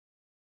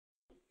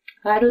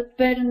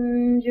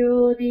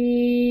அருட்பெருஞ்சோதி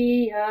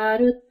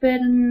அருட்பெருஞ்சோதி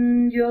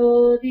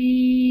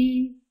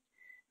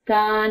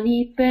தானி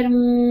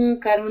பெரும்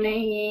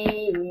கருணை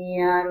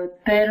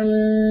அருட்பெருஞ்சோதி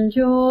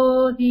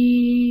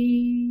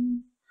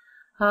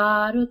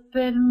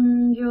அருட்பெருஞ்சோதி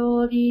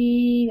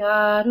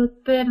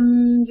அருட்பெருஞ்சோதி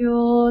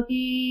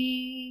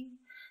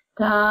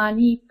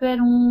தானி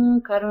பெரும்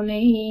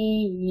கருணை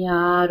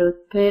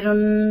அருட்பெருஞ்சோதி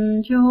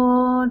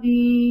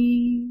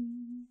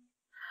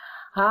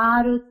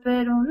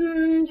அருட்பெருஞ்சோதி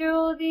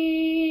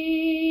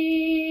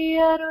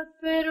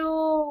அருட்பெருஞ்சோதி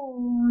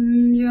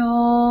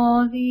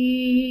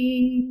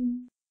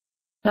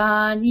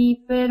தானி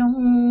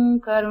பெரும்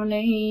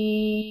கருணை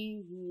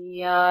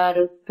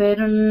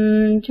அருட்பெருஞ்சோதி.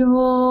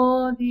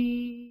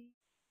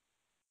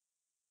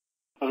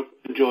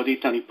 Jyoti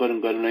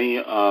Taniparangarnai,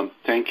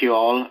 thank you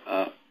all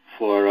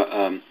for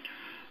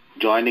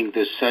joining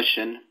this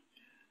session.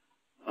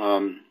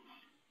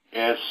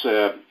 As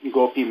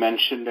Gopi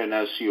mentioned, and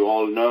as you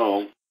all know,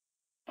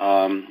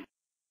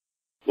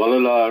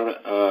 Vallalar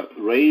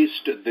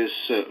raised this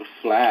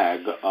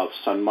flag of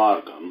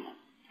Sanmargam,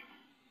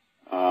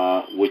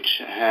 which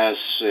has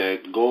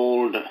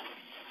gold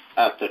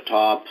at the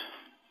top,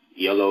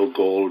 yellow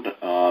gold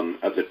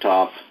at the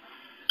top,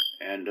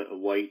 and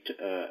white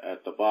at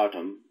the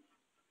bottom,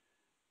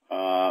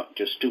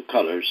 just two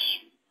colors,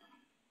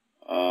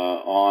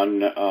 on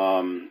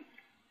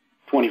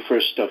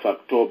 21st of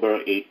October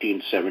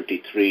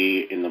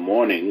 1873 in the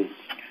morning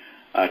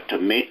at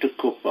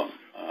Metukuppam,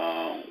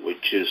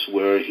 which is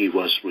where he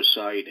was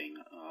residing.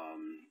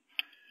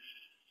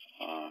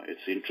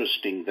 It's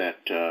interesting that,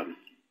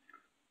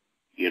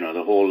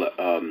 the whole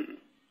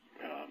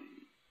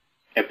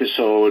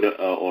episode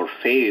or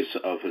phase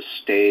of his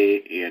stay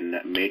in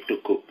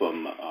Metukuppam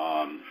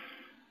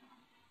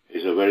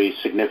is a very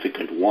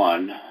significant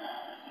one,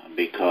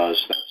 because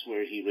that's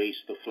where he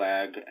raised the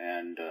flag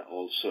and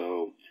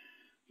also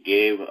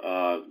gave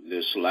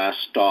this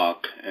last talk.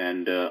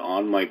 And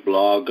on my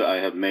blog, I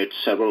have made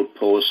several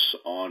posts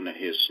on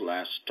his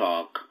last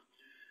talk.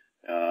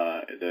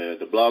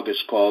 The blog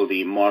is called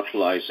The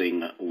Immortalizing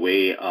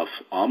Way of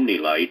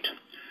Omnilight,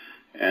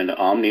 and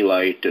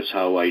Omnilight is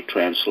how I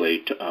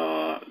translate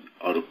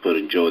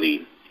Arupparanjodi.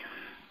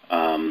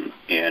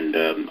 And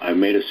I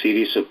made a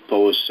series of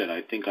posts, and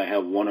I think I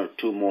have one or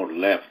two more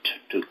left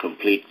to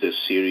complete this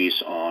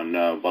series on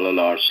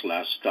Vallalar's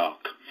last talk.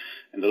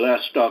 And the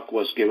last talk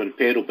was given,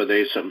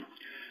 Perupadesam,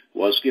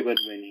 was given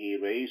when he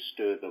raised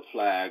the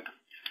flag.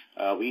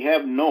 We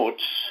have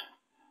notes,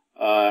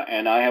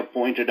 and I have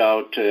pointed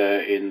out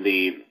in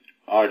the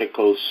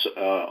articles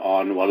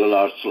on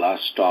Vallalar's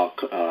last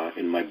talk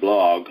in my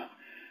blog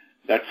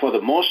that for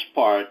the most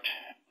part,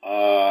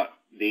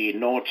 the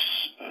notes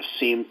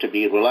seem to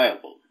be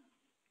reliable.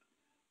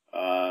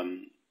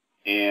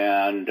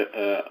 And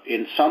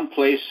in some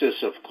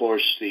places, of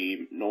course,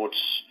 the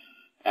notes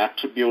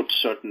attribute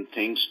certain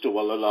things to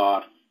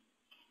Vallalar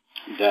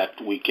that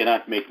we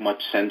cannot make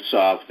much sense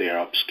of. They are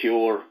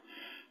obscure,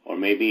 or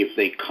maybe if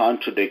they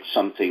contradict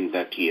something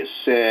that he has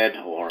said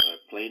or are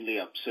plainly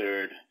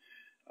absurd,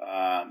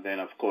 then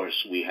of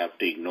course we have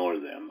to ignore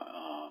them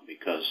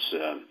because,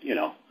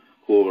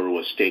 whoever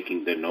was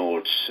taking the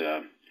notes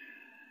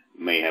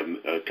may have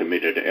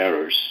committed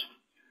errors.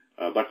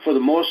 But for the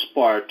most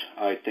part,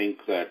 I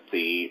think that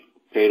the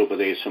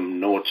Perupadesam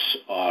notes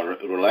are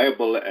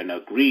reliable and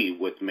agree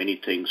with many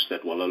things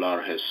that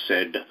Vallalar has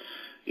said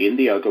in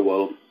the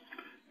Agaval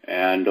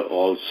and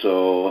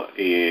also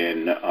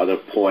in other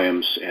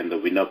poems and the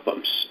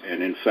Vinapams.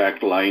 And in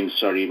fact,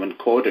 lines are even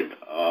quoted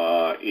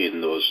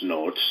in those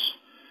notes,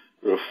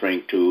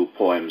 referring to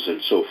poems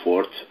and so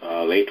forth,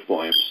 late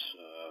poems.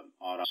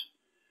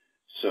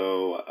 So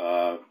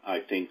I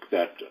think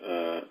that,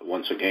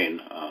 once again,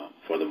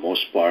 for the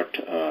most part,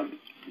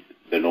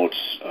 the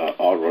notes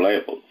are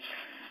reliable.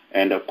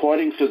 And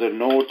according to the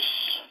notes,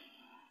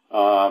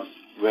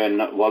 when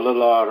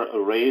Vallalar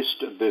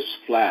raised this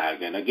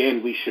flag, and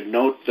again we should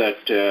note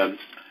that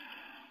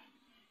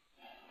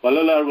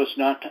Vallalar was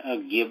not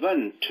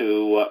given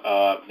to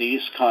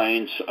these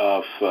kinds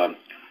of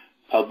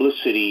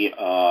publicity,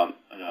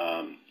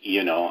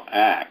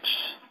 acts.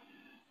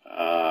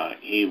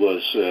 He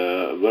was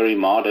a very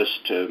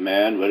modest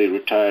man, very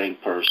retiring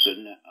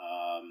person.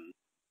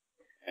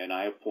 And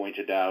I have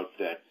pointed out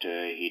that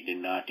he did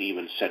not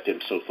even set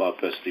himself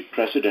up as the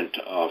president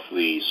of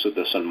the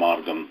Suddha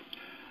Sanmargam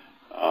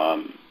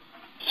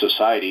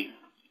Society.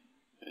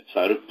 It's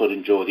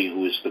Arupparanjodi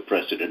who is the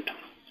president.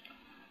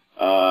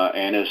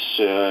 And his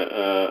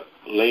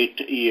late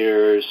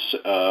years,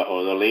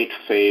 or the late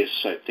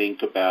phase, I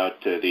think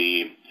about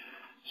the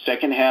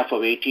second half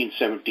of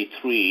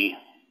 1873,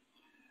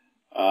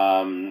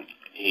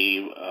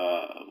 he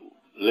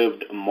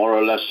lived more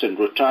or less in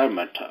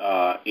retirement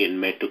in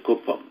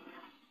Metukuppam.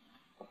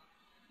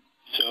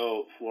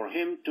 So for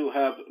him to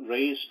have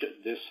raised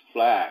this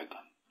flag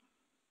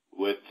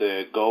with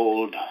the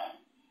gold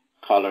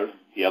color,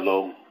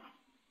 yellow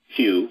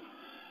hue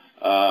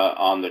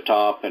on the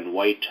top and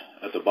white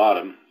at the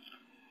bottom,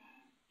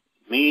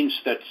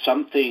 means that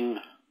something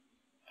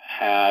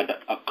had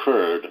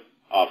occurred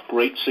of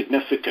great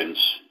significance,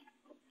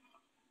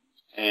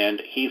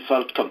 and he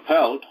felt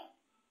compelled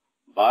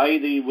by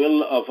the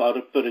will of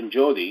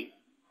Arupperanjodi.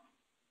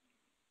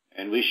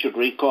 And we should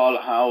recall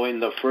how in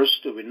the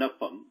first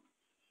Vinnapam,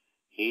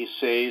 he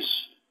says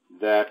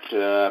that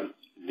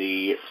the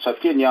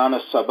Satyajnana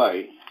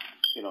Sabai,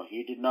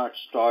 he did not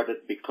start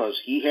it because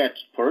he had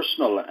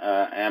personal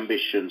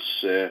ambitions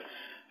to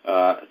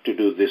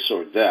do this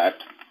or that.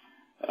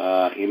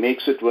 He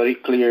makes it very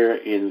clear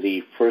in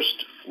the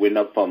first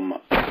Vinnapam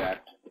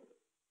that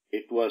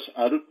it was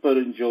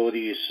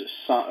Arupperanjodi's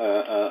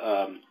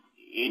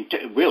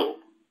will.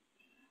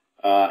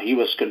 He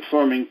was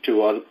confirming to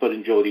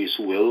Arupperanjodi's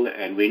will,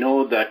 and we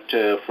know that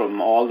from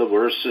all the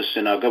verses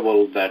in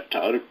Agaval that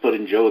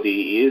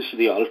Arupperanjodi is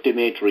the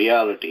ultimate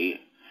reality.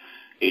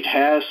 It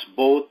has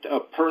both a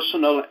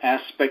personal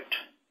aspect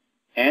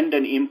and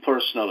an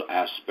impersonal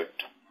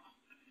aspect.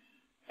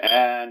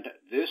 And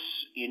this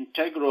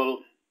integral,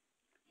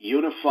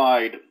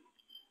 unified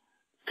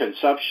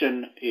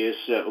conception is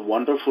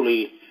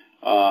wonderfully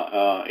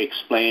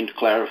explained,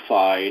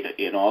 clarified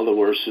in all the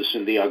verses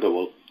in the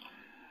Agaval.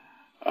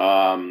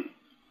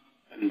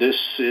 This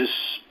is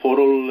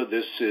Porul,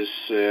 this is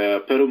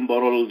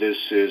Perumborul,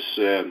 this is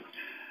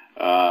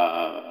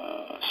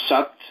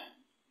Sat,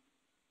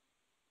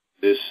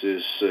 this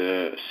is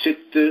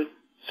Sit.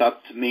 Sat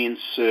means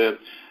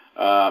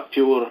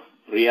pure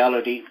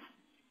reality,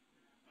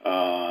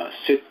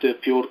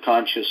 Sit, pure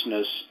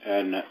consciousness,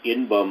 and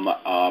Inbam,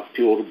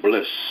 pure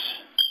bliss.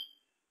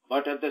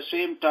 But at the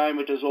same time,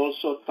 it is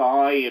also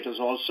Thai, it is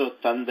also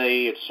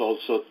Tandai, it's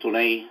also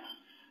Tunai,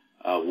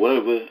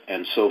 Urvu,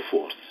 and so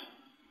forth.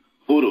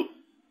 Guru.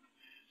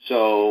 So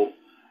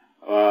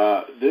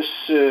this,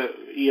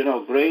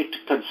 great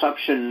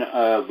conception,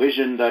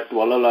 vision that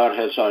Vallalar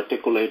has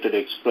articulated,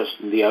 expressed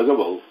in the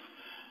Agaval,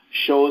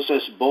 shows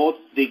us both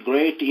the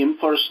great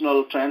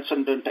impersonal,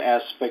 transcendent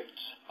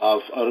aspects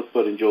of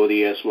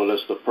Arupperanjodi as well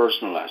as the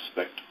personal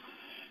aspect.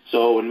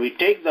 So when we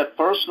take that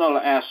personal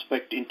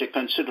aspect into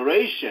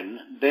consideration,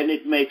 then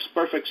it makes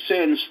perfect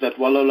sense that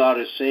Vallalar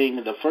is saying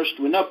in the first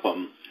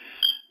Vinnapam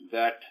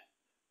that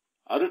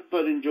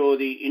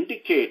Arupperanjodi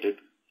indicated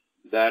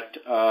that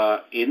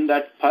in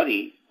that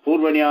Pari,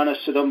 Purvanyana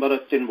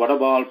Sidambaratin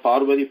Vadabal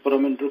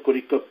Parvadipuram என்று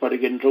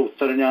குறிக்கப்படுகின்ற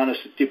உத்தரஞான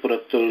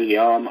சித்திபுரத்தில்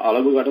யாம்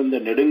அளவு கடந்த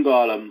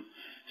நெடுங்காலம்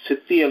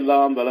சித்தி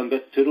எல்லாம் வழங்க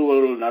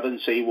திருவருள் நடன்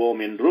செய்வோம்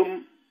என்றும்,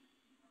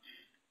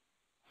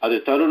 அது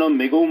தருணம்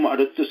மிகவும்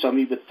அடுத்து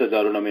சமீபித்த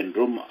தருணம்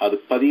என்றும், அது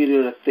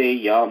பதியிடத்தை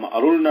யாம்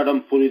அருள்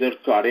நடம்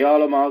புரிதற்கு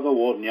அடையாளமாக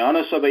ஓர்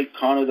ஞானசபை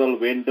காணுதல்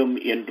வேண்டும்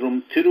என்றும்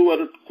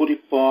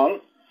திருவருட்குறிப்பால்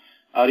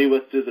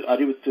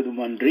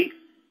அறிவித்ததுமன்றி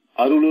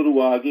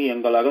அருளுருவாகி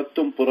எங்கள்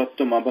அகத்தும்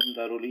புறத்தும்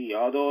அமர்ந்தருளி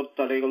யாதோர்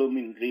தடைகளும்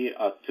இன்றி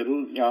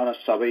அத்திருஞான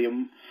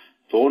சபையும்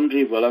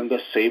தோன்றி விளங்க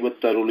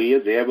செய்வத்தருளிய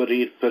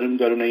தேவரீர்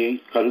பெருங்கருணையை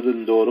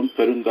கருதுந்தோறும்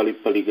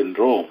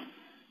பெருங்களிப்படுகின்றோம்.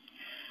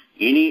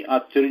 இனி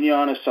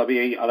அத்திருஞான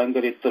சபையை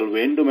அலங்கரித்தல்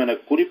வேண்டும் என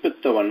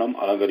குறிப்பிட்ட வண்ணம்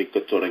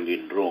அலங்கரிக்கத்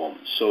தொடங்கின்றோம்.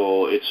 So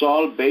it's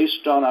all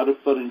based on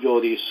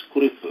Arupperanjodi's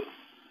குறிப்பு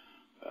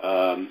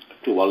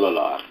to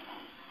Vallalar.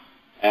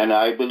 And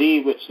I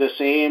believe it's the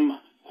same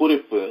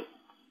குறிப்பு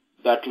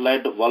that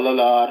led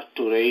Vallalar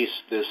to raise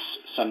this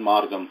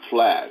Sanmargam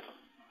flag.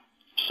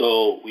 So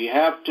we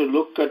have to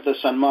look at the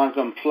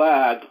Sanmargam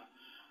flag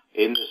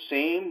in the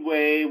same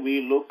way we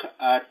look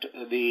at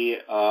the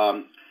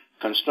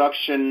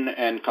construction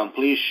and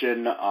completion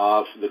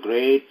of the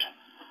great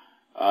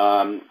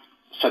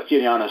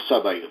Satyajnana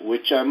Sabai,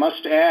 which I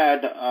must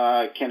add,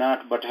 I cannot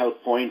but help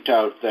point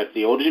out that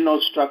the original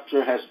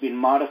structure has been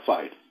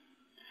modified.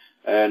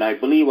 And I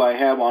believe I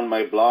have on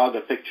my blog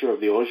a picture of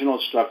the original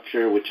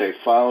structure, which I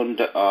found,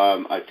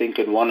 I think,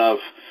 in one of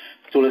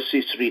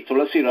Sri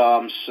Tulasi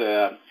Ram's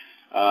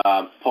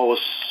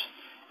posts.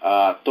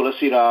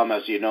 Tulasi Ram,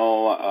 as you know,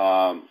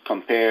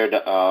 compared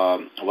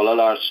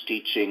Vallalar's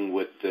teaching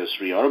with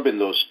Sri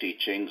Aurobindo's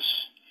teachings.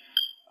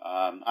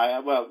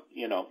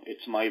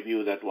 It's my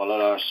view that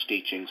Vallalar's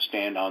teachings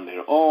stand on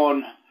their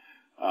own.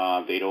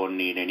 They don't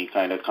need any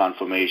kind of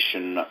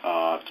confirmation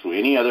through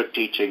any other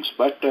teachings,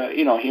 but,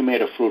 he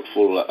made a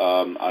fruitful,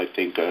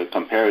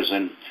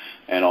 comparison,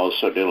 and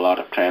also did a lot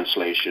of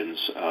translations,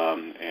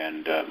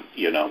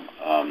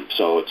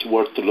 so it's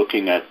worth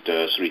looking at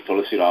Sri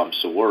Tulasi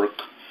Ram's work,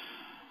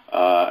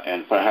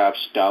 and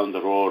perhaps down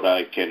the road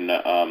I can,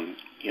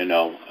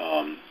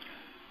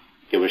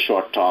 give a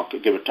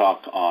talk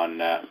on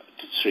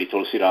Sri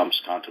Tulasi Ram's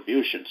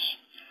contributions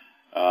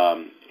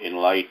in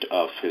light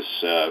of his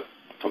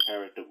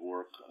comparative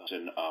work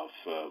of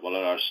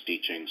Vallalar's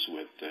teachings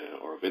with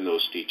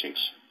Aurobindo's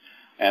teachings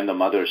and the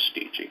mother's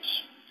teachings.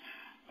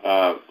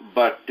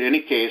 But in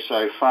any case,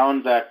 I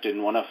found that in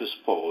one of his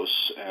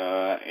posts,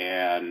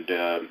 and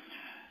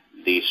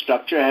the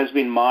structure has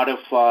been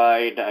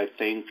modified, I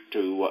think,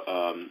 to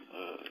a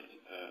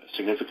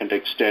significant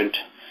extent.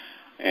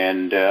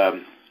 And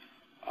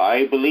I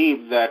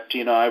believe that,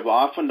 I've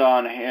often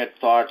had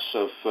thoughts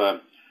of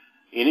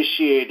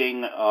initiating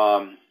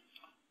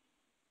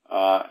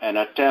an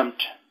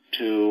attempt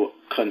to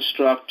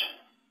construct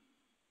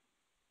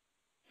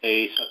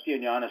a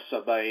Satyajnana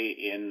Sabai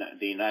in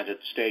the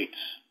United States.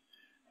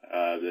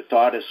 The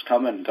thought has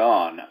come and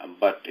gone,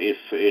 but if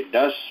it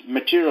does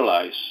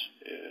materialize,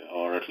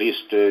 or at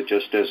least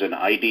just as an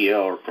idea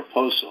or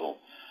proposal,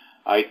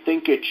 I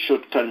think it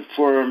should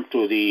conform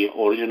to the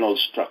original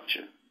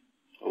structure.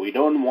 We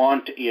don't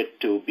want it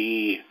to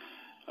be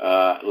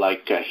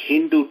like a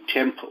Hindu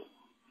temple.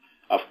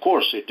 Of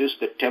course, it is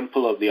the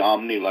temple of the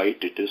Omni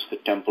Light. It is the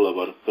temple of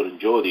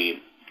Arupperanjodi.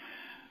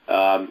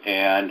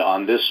 And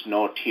on this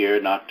note here,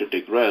 not to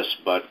digress,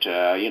 but,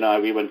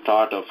 I've even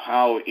thought of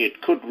how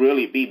it could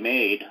really be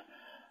made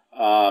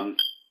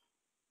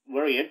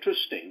very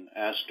interesting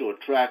as to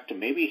attract,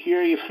 maybe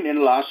here even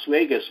in Las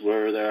Vegas,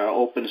 where there are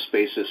open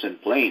spaces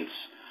and plains,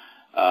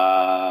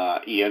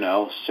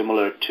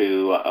 similar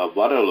to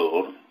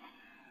Vadalur,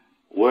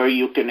 where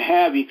you can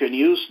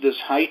use this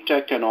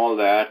high-tech and all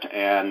that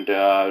and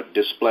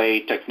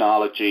display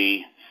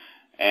technology,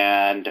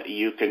 and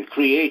you can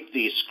create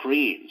these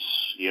screens,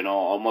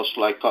 almost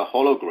like a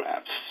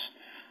holograph.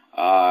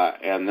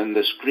 And then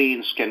the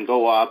screens can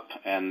go up,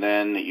 and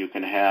then you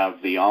can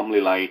have the Omni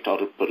Light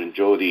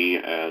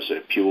Arupperanjodi as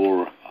a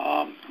pure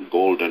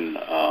golden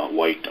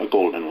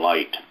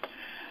light.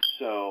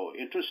 So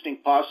interesting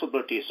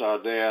possibilities are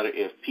there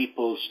if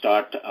people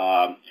start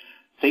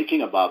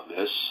thinking about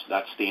this.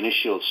 That's the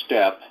initial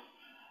step.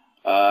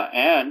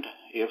 And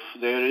if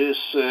there is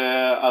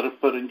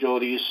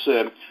Arupperanjodi's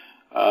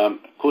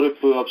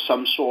Kuripu of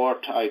some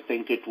sort, I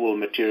think it will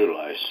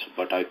materialize.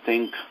 But I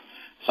think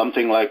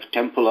something like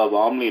Temple of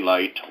Omni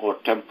Light or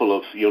Temple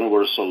of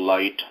Universal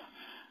Light,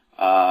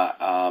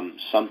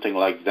 something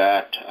like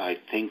that, I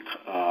think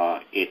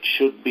it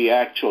should be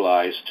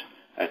actualized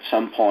at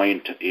some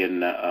point in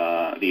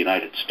the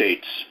United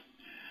States.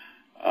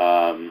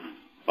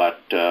 But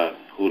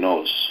who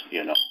knows,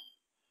 At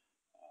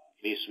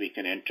least we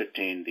can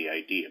entertain the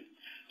idea.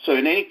 So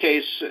in any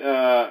case,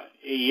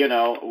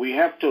 we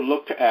have to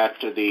look at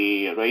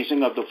the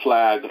raising of the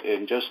flag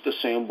in just the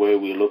same way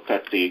we look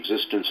at the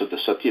existence of the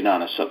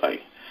Satyajnana Sabai.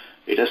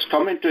 It has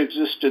come into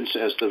existence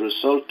as the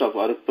result of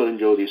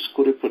Arupperanjodi's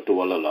Kuripu to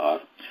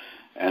Vallalar,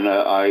 and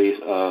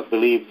I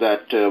believe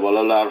that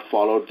Vallalar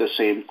followed the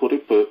same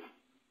Kuripu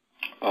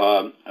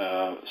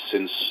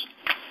since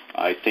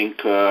I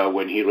think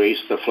when he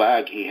raised the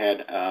flag, he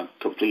had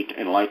complete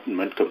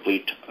enlightenment,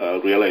 complete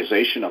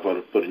realization of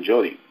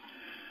Arupperanjodi.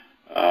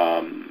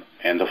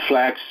 And the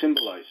flag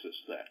symbolizes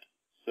that.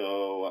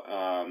 So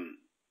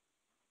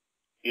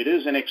it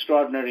is an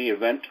extraordinary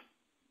event,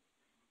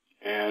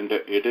 and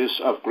it is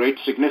of great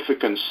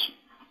significance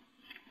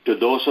to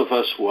those of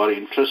us who are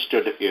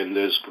interested in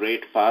this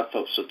great path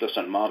of Siddha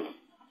Sanmargam,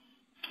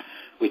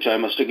 which I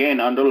must again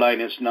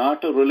underline is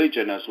not a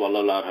religion, as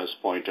Vallalar has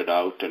pointed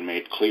out and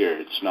made clear.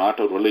 It's not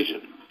a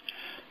religion.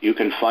 You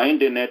can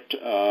find in it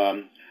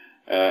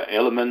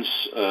elements,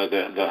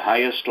 the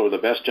highest or the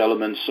best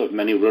elements of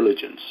many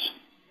religions.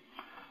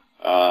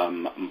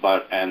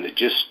 And the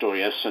gist or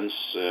essence,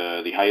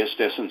 the highest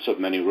essence of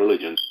many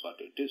religions, but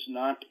it is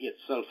not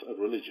itself a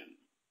religion.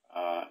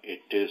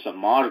 It is a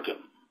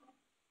margam,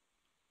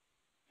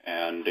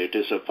 and it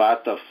is a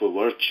path of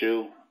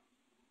virtue.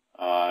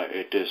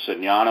 It is a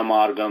jnana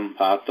margam,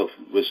 path of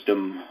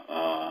wisdom,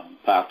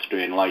 path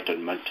to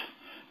enlightenment,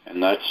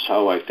 and that's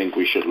how I think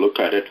we should look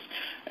at it.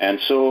 And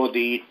so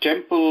the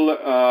temple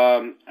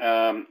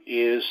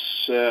is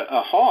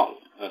a hall,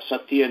 a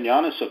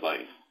Satyajnana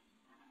Sabai,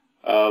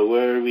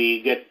 where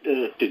we get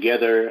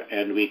together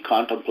and we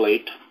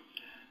contemplate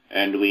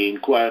and we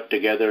inquire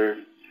together,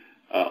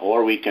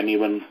 or we can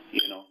even,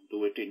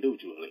 do it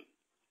individually.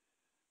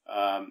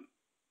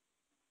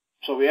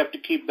 So we have to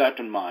keep that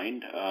in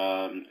mind.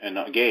 And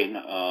again,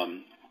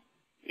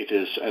 it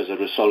is as a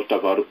result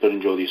of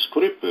Arupperanjodi's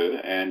Kuripu.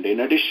 And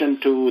in addition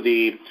to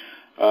the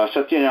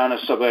Satyajnana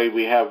Sabai,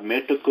 we have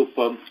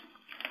Metukuppam,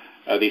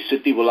 the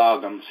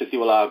Siddhivalagam.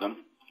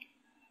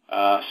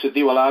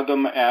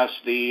 Siddhivalagam, as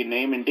the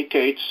name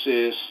indicates,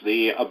 is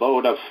the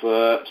abode of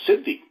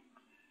Siddhi.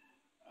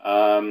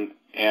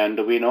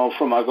 And we know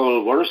from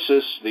Agawal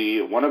verses,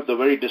 one of the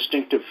very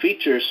distinctive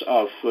features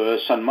of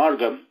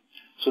Sanmargam,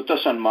 Sutta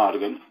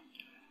Sanmargam,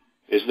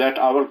 is that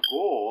our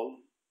goal,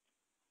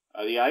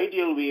 the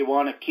ideal we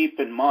want to keep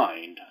in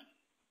mind,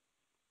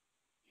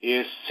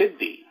 is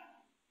Siddhi.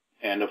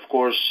 And of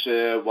course,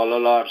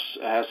 Vallalar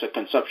has a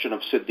conception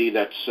of Siddhi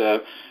that's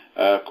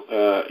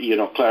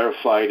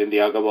clarified in the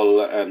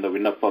Agawal and the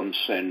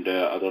Vinnapams and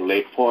other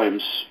late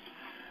poems.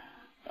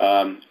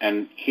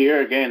 And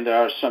here again,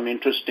 there are some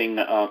interesting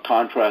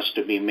contrasts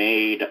to be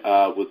made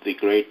with the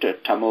great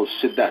Tamil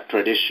Siddha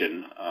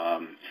tradition.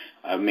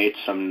 I've made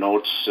some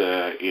notes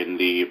in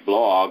the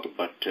blog,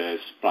 but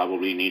it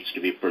probably needs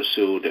to be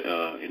pursued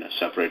in a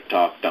separate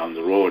talk down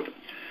the road.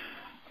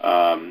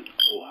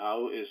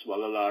 How is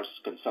Vallalar's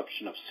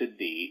conception of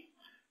Siddhi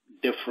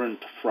different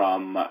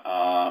from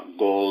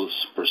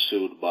goals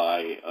pursued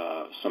by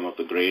some of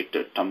the great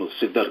Tamil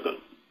Siddhargal?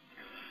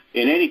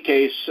 In any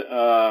case,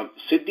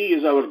 Siddhi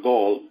is our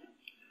goal,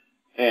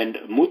 and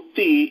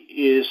Mukti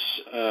is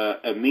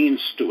a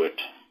means to it.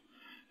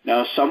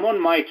 Now,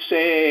 someone might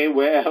say,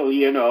 well,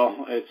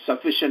 it's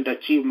sufficient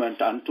achievement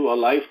unto a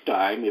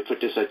lifetime if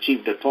it is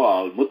achieved at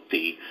all,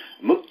 mukti.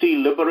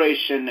 Mukti,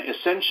 liberation,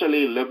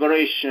 essentially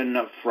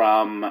liberation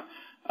from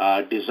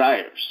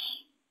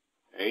desires.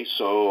 Okay?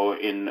 So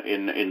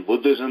in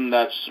Buddhism,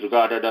 that's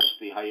regarded as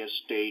the highest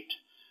state.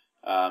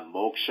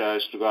 Moksha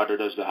is regarded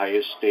as the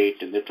highest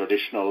state in the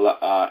traditional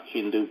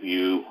Hindu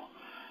view.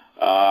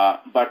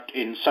 But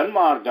in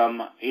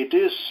Sanmargam, it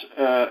is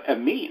a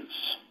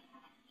means.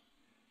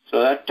 So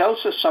that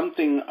tells us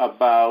something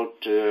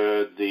about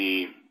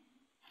the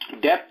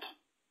depth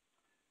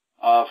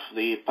of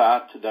the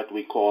path that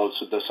we call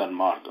Siddha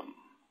Sanmargam.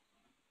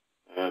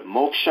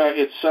 Moksha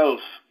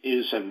itself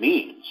is a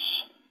means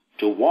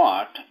to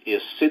what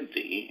is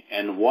Siddhi,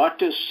 and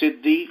what is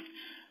Siddhi?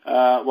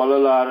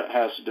 Vallalar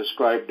has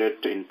described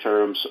it in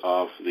terms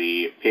of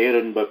the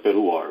Perenba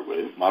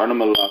Peruvarvu,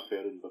 Maranamalla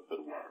Perenba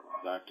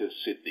Peruvarvu. That is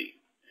Siddhi.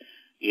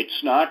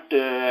 It's not,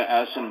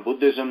 as in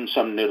Buddhism,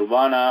 some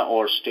nirvana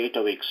or state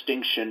of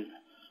extinction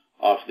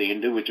of the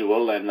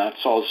individual, and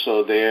that's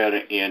also there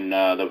in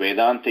the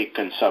Vedantic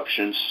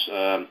conceptions.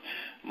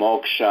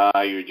 Moksha,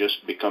 you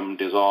just become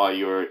dissolved,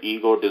 your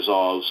ego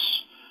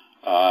dissolves,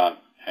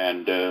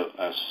 and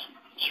as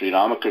Sri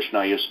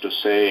Ramakrishna used to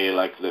say,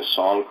 like the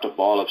salt, a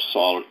ball of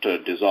salt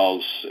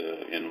dissolves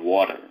in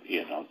water,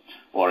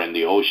 or in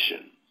the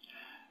ocean.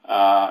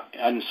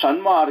 And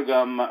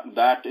Sanmargam,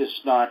 that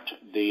is not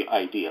the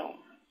ideal.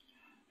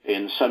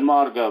 In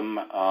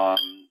Sanmargam,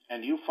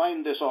 and you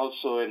find this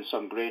also in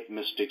some great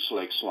mystics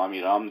like Swami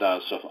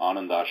Ramdas of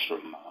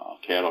Anandashram,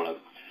 Kerala,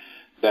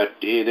 that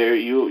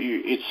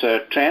it's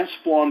a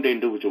transformed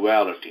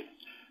individuality.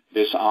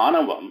 This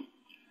anavam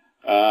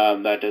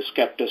that has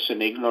kept us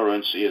in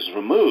ignorance is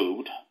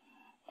removed,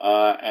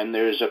 and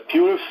there is a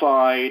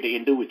purified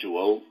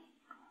individual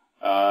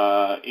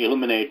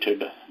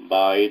illuminated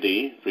by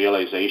the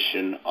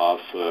realization of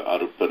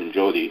Arupa and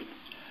Jyoti.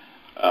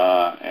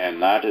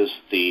 And that is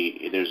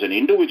there's an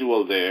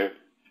individual there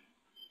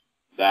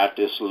that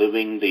is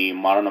living the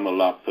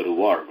Maranamalla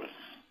Peruvarvu.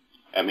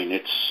 I mean,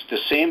 it's the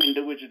same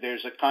individual.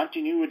 There's a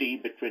continuity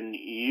between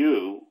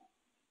you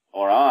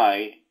or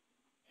I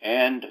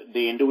and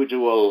the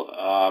individual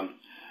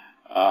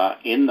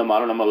in the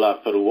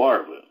Maranamalla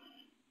Peruvarvu.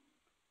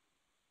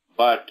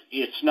 But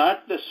it's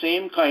not the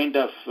same kind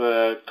of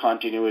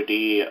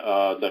continuity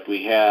that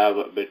we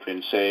have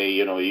between, say,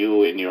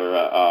 you in your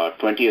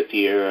 20th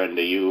year and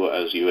you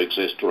as you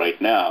exist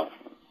right now.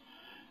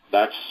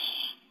 That's,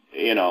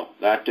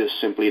 that is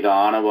simply the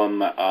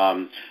anavam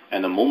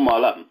and the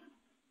mummalam,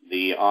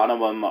 the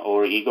anavam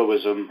or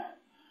egoism,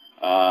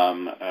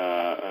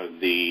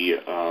 the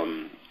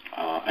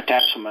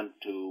attachment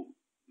to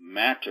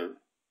matter,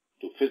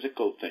 to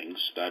physical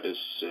things, that is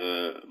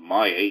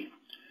maya,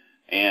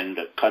 and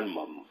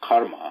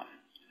karma,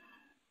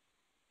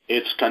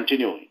 it's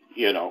continuing,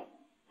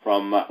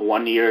 from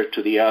one year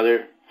to the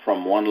other,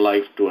 from one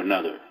life to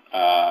another.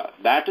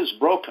 That is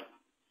broken.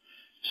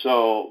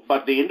 So,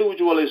 but the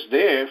individual is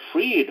there,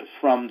 freed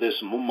from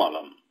this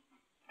mummalam,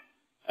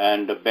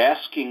 and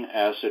basking,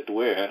 as it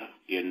were,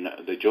 in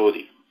the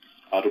Jyoti,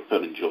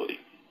 Arupa and Jyoti,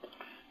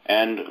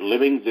 and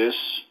living this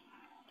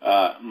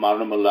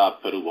Maranamalla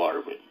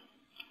Peruvarvu.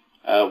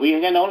 We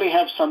can only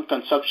have some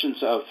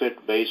conceptions of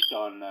it based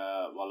on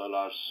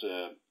Vallalar's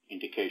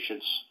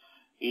indications.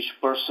 Each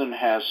person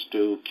has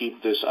to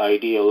keep this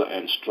ideal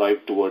and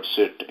strive towards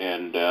it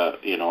and,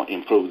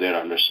 improve their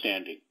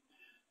understanding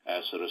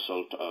as a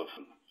result of,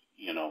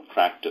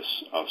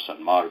 practice of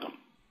Sanmargam.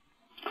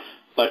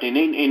 But in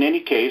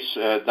any case,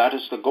 that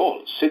is the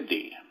goal,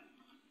 Siddhi.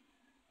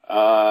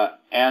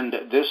 And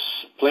this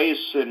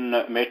place in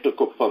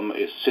Mettukuppam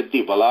is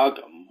Siddhi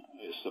Valagam.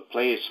 Is the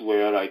place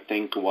where I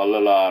think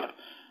Vallalar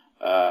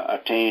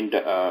attained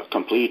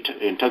complete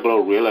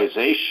integral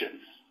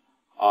realization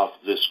of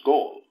this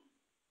goal.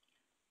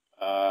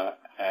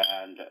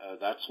 And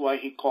that's why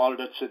he called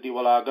it Siddhi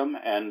Valagam,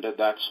 and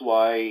that's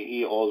why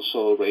he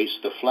also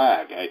raised the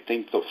flag. I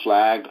think the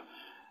flag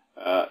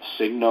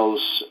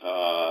signals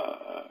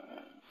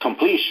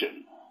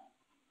completion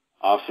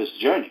of his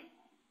journey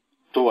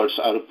towards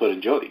Arupa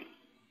and Jyoti.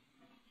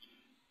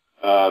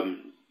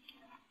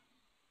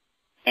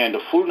 And a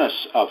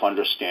fullness of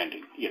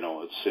understanding,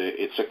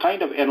 it's a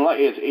kind of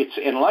it's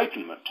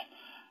enlightenment,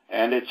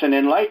 and it's an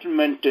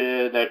enlightenment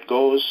that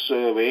goes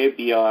way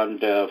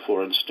beyond,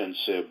 for instance,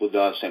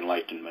 Buddha's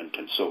enlightenment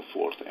and so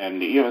forth.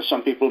 And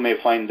some people may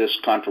find this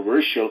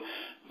controversial,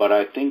 but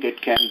I think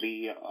it can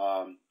be,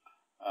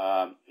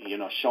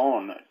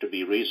 shown to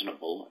be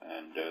reasonable,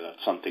 and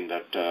that's something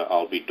that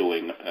I'll be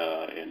doing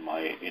in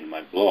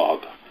my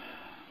blog.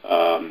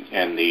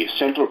 And the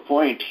central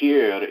point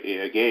here,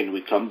 again,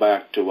 we come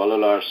back to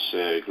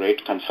Vallalar's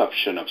great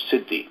conception of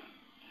Siddhi.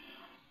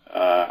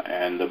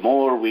 And the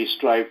more we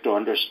strive to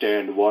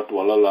understand what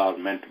Vallalar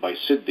meant by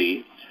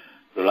Siddhi,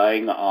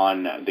 relying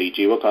on the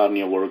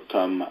Jivakarnya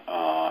Varkam,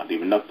 the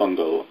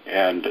Vinnapangal,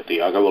 and the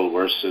Agaval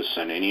verses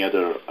and any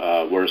other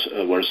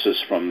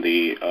verses from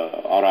the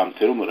Aram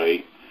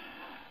Tirumurai,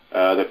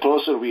 the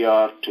closer we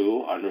are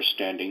to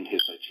understanding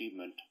his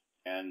achievement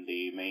and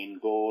the main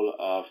goal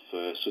of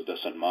Suddha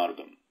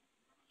Sanmargam.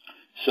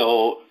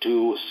 So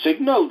to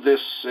signal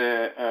this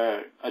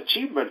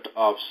achievement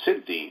of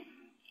Siddhi,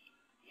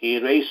 he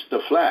raised the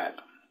flag.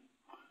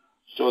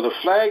 So the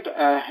flag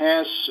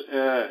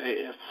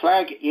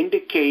flag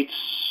indicates,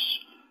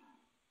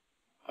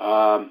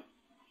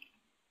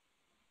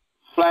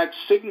 flag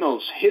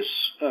signals his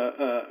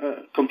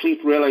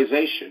complete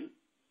realization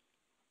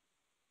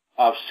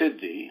of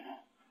Siddhi,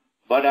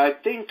 but I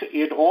think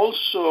it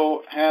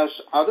also has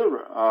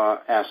other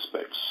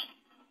aspects.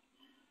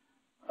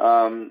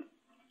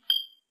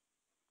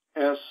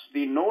 As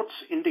the notes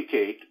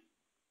indicate,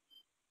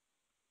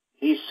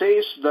 he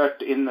says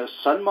that in the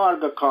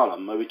Sanmarga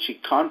column, which he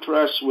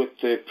contrasts with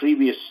the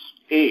previous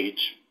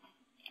age,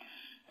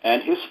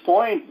 and his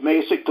point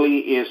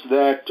basically is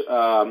that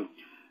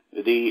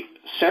the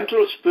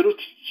central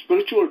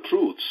spiritual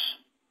truths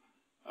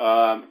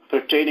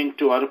pertaining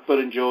to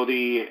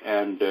Arparanjodi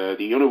and the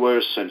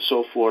universe and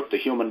so forth, the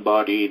human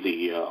body,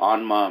 the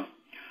Anma,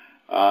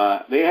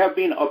 they have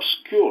been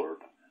obscured.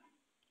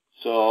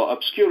 So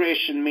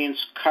obscuration means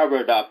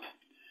covered up.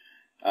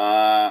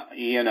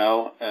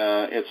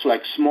 It's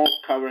like smoke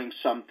covering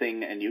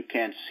something and you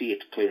can't see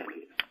it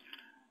clearly.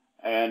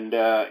 And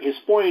his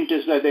point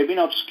is that they've been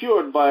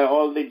obscured by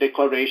all the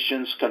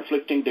declarations,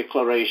 conflicting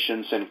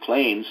declarations and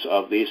claims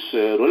of these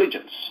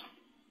religions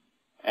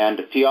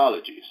and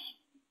theologies,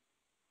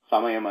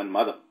 Samayam and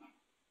Madham.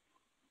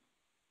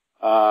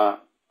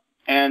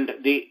 And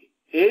the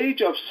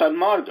age of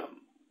Sanmargam,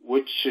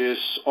 which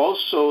is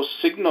also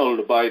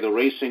signaled by the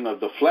raising of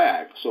the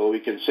flag, so we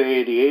can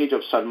say the age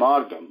of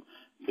Sanmargam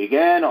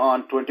began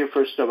on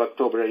 21st of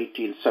October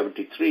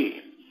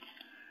 1873.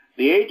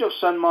 The age of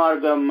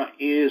Sanmargam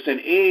is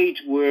an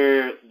age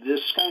where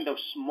this kind of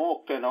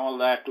smoke and all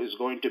that is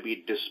going to be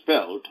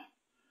dispelled,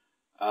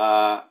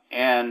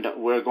 and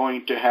we're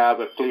going to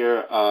have a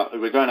clear,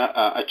 we're going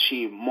to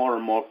achieve more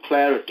and more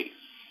clarity.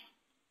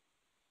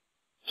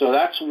 So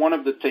that's one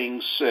of the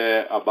things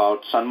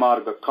about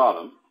Sanmarga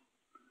column.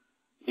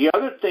 The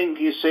other thing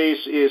he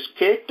says is,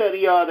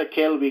 Kettariyaada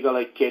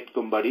kelvigalai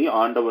ketkumbadi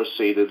aandavar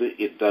seidadu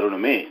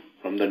iddarunume,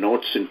 from the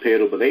notes in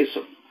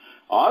Perubadesam.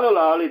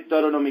 Adalal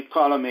iddarunum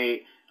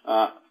ikkalame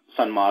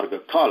Sanmarga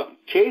column.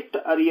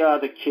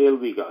 Kettariyaada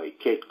kelvigalai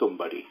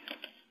ketkumbadi.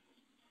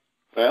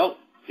 Well,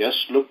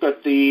 just look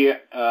at the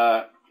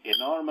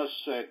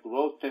enormous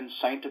growth in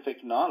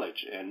scientific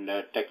knowledge and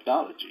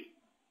technology.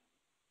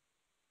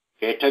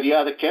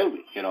 Kettariyaada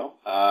kelvi,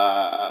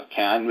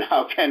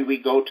 how can we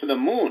go to the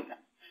moon?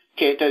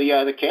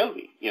 Kettariyaada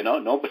kelvi,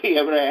 nobody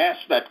ever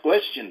asked that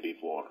question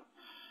before.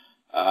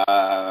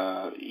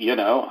 How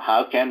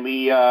can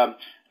we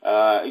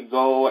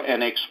go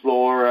and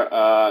explore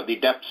the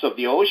depths of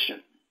the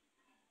ocean?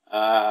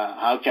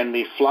 How can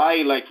we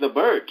fly like the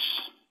birds?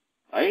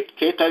 Right?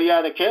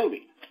 Kettariyaada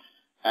kelvi.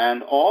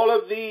 And all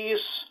of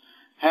these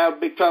have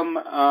become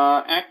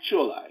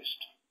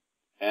actualized.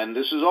 And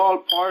this is all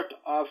part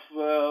of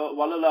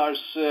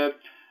Vallalar's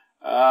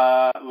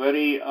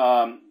very...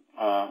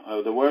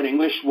 the word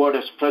English word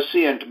is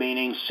prescient,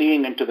 meaning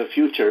seeing into the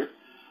future,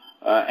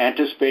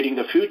 anticipating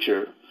the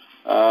future.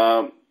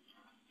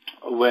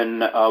 When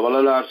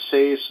Vallalar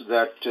says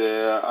that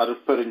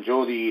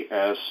Arparanjodi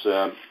as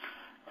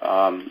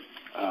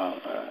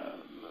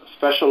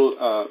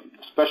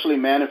specially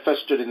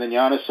manifested in the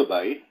Jnana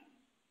Sabhai,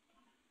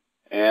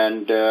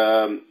 and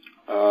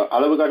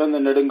Alavu Kadanda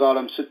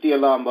Nedungalam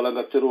Siddhiyallam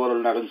Valanga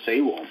Thiruvarul Nadan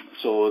Seivom.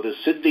 So the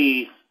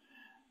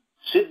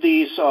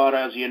Siddhis are,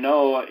 as you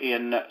know,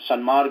 in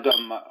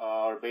Sanmargam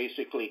are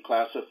basically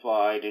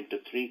classified into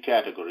three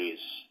categories: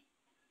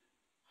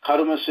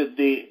 Karma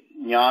Siddhi,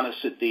 Jnana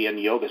Siddhi, and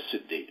Yoga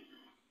Siddhi.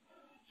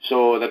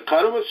 So the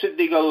Karma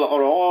Siddhigal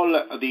are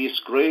all these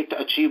great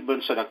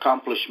achievements and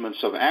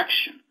accomplishments of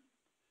action.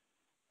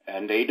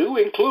 And they do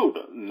include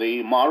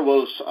the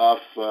marvels of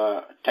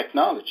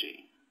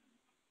technology.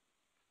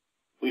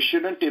 We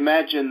shouldn't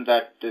imagine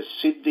that the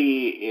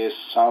Siddhi is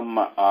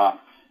something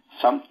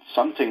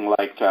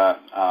like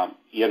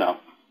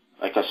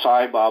like a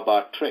Sai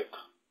Baba trick,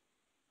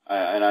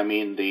 and I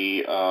mean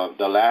the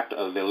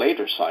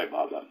later Sai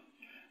Baba,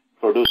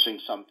 producing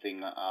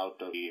something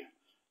out of the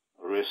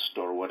wrist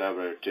or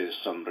whatever it is,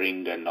 some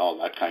ring and all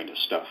that kind of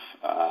stuff.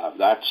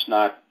 That's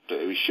not.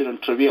 We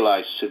shouldn't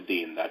trivialize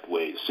Siddhi in that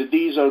way.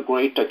 Siddhis are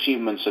great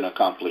achievements and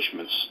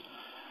accomplishments,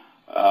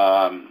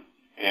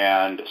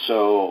 and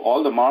so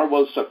all the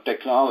marvels of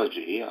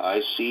technology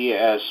I see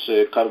as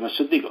Karma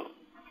Siddhigal.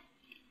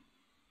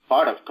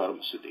 Part of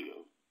Karma Siddhi.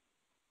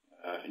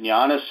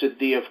 Jnana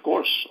Siddhi, of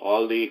course,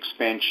 all the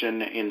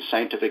expansion in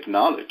scientific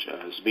knowledge.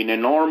 Has been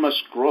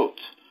enormous growth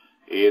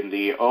in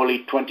the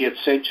early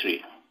 20th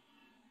century,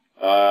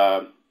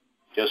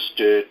 just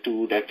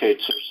 2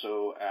 decades or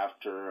so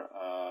after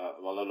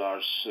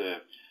Vallalar's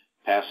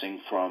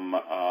passing from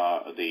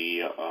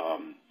the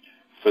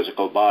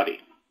physical body.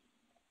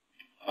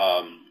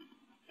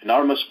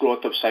 Enormous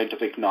growth of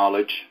scientific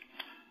knowledge,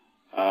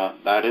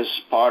 that is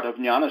part of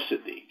Jnana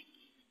Siddhi.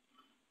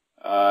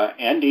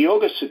 And the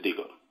Yoga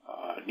Siddhigal.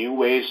 New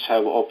ways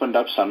have opened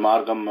up.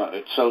 Sanmargam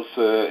itself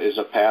is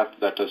a path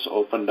that has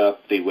opened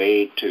up the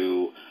way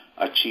to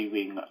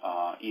achieving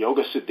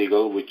yoga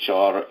siddhigal, which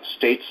are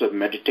states of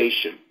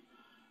meditation,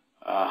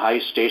 high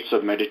states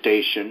of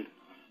meditation,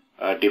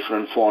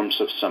 different forms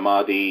of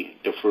samadhi,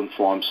 different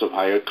forms of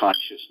higher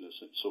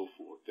consciousness, and so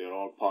forth. They're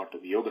all part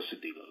of yoga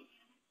siddhigal.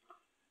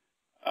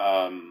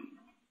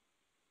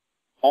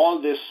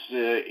 All this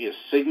is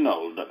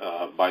signaled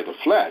by the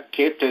flag.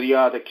 Ke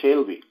Teriyada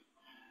Kelvi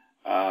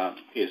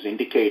is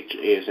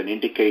an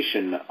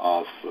indication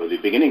of the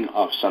beginning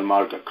of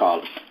Sanmarga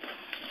column.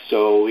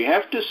 So we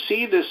have to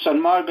see this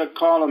Sanmarga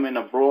column in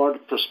a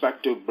broad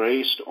perspective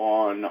based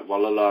on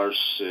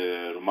Vallalar's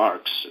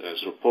remarks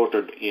as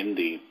reported in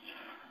the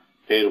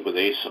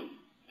Perupadesam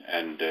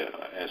and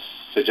as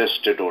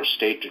suggested or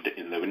stated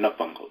in the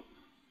Vinnapangal.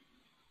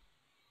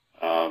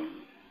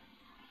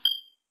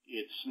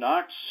 It's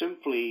not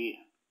simply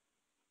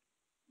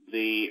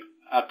the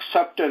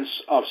acceptance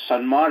of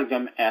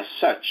Sanmargam as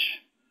such.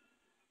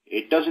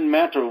 It doesn't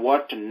matter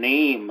what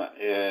name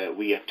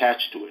we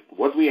attach to it.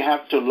 What we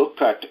have to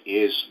look at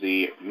is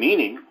the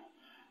meaning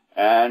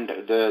and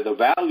the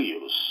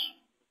values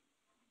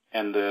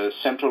and the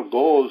central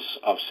goals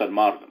of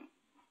Sanmargam.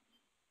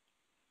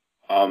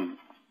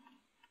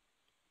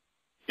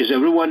 Is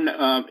everyone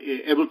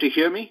able to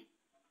hear me?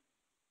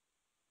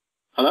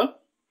 Hello?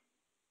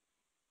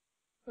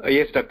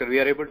 Yes, Doctor, we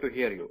are able to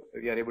hear you.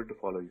 We are able to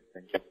follow you.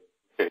 Thank you.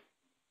 Okay.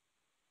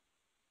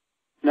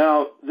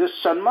 Now, this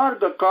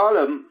Sanmarga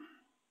column,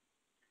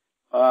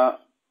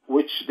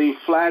 which the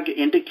flag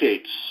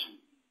indicates,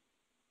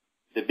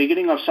 the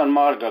beginning of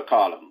Sanmarga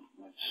column,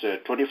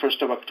 it's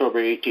 21st of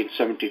October,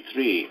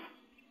 1873.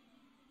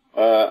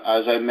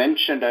 As I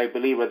mentioned, I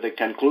believe at the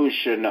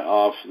conclusion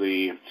of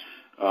the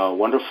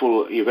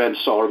wonderful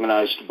events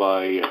organized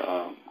by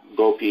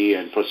Gopi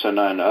and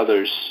Prasanna and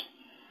others,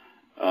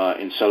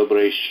 in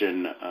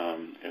celebration,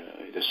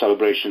 the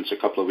celebrations a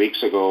couple of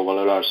weeks ago,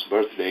 Vallalar's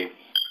birth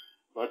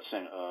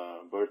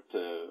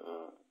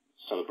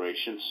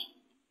celebrations.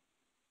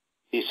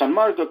 The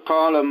Sanmarga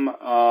column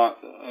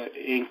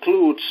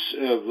includes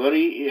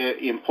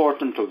very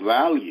important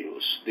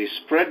values, the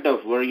spread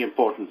of very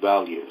important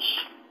values.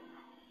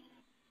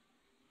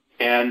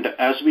 And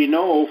as we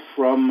know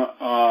from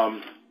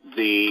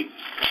the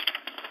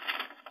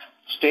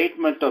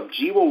statement of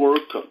Jiva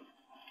Workam,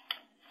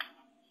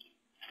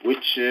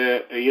 which,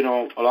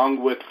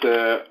 along with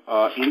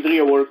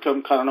Indriya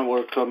Workam, Karana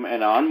Workam,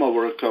 and Anma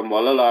Workam,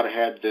 Vallalar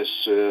had this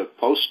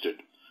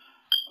posted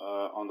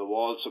on the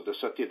walls of the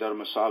Satya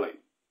Dharma Salai.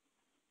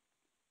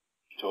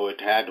 So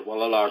it had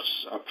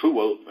Vallalar's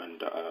approval,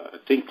 and I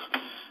think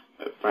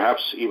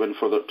perhaps even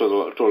to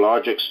a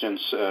large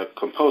extent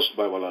composed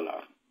by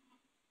Vallalar,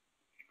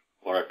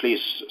 or at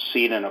least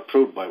seen and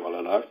approved by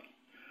Vallalar.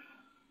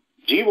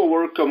 Jiva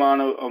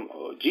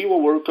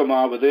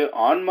workamaவது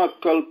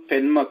ஆண்மக்கள்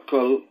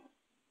பெண்மக்கள்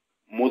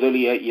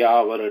முதலிய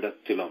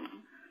யாவரிடத்திலும்.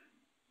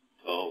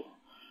 So,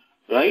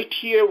 right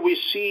here we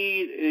see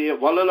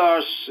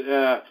Vallalar's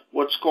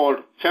what's called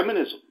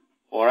feminism,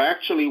 or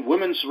actually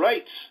women's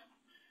rights,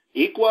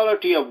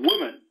 equality of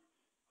women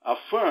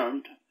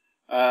affirmed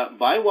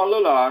by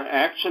Vallalar,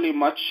 actually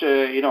much,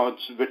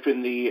 it's between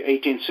the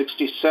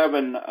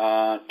 1867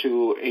 to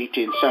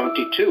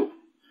 1872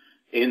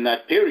 in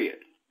that period.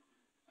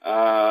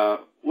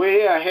 Way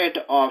ahead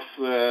of,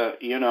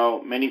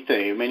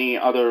 many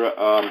other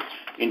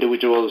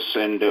individuals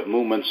and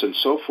movements and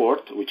so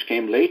forth, which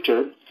came later.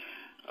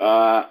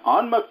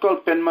 ஆண்மக்கள்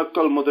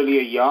பெண்மக்கள் முதலிய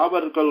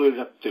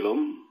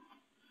யாவர்களிடத்திலும்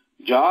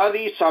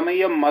ஜாதி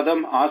சமயம்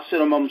மதம்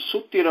ஆசிரமம்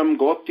சூத்திரம்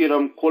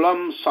கோத்திரம்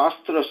குலம்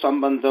சாஸ்திர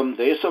சம்பந்தம்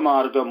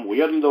தேசமார்க்கம்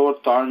உயர்ந்தோர்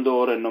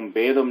தாழ்ந்தோர் என்னும்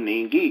பேதம்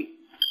நீங்கி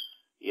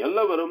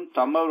எல்லாவரும்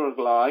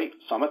தம்மவர்களாய்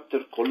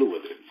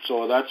சமத்திற்கொள்ளுவது. So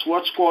that's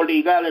what's called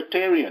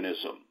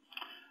egalitarianism.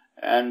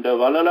 And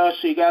Vallalar's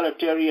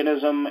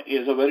egalitarianism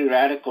is a very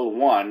radical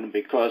one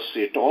because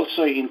it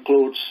also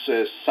includes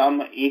some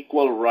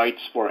equal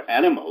rights for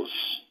animals,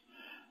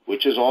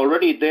 which is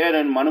already there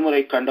in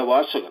Manumurai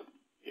Kandavasagam.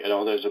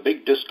 There's a big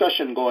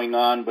discussion going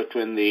on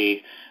between the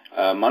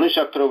Manu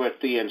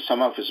Chakravarti and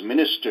some of his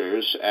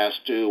ministers as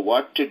to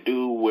what to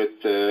do with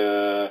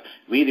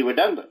Vidi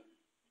Vedanga.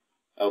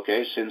 Okay,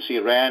 since he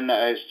ran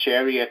his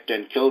chariot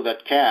and killed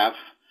that calf,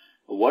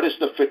 what is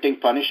the fitting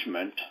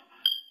punishment?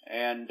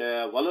 And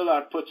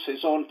Vallalar puts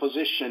his own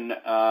position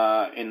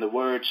in the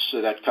words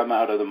that come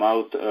out of the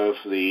mouth of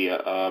the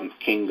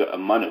King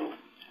Manu.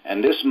 And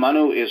this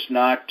Manu is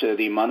not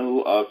the Manu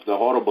of the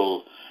horrible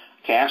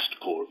caste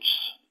codes.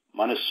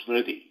 Manu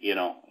Smriti,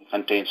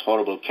 contains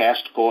horrible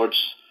caste codes.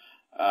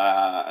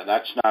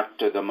 That's not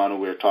the Manu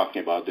we're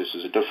talking about. This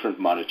is a different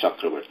Manu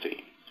Chakravarti.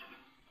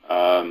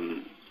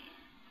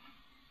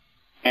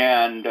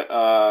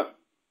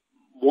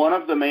 One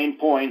of the main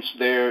points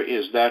there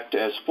is that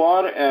as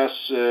far as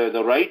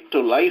the right to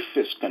life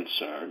is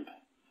concerned,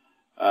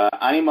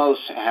 animals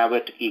have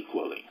it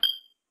equally.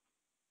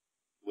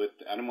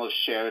 Animals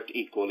share it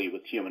equally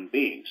with human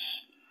beings.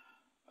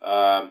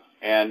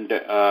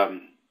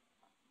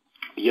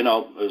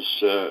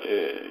 is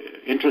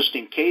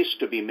interesting case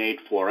to be made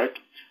for it.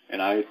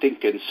 And I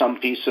think in some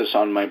pieces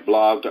on my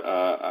blog,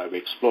 I've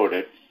explored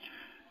it.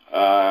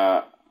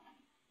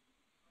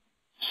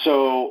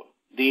 So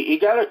the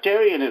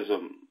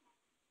egalitarianism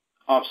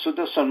of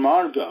Siddha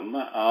Sanmargam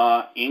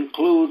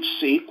includes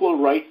equal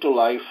right to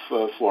life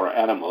for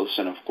animals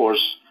and, of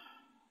course,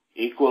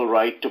 equal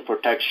right to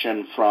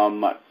protection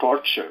from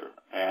torture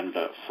and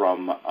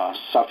from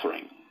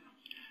suffering.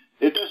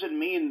 It doesn't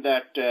mean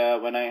that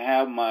when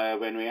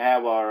we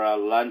have our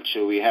lunch,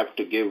 we have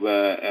to give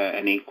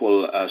an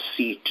equal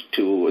seat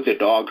to the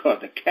dog or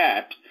the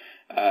cat.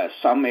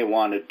 Some may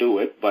want to do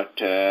it, but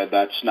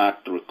that's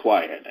not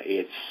required.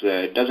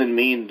 It doesn't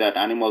mean that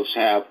animals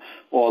have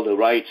all the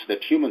rights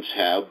that humans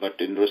have,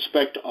 but in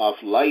respect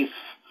of life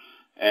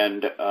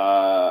and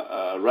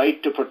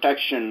right to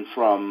protection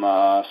from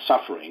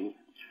suffering,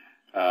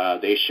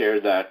 they share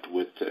that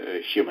with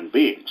human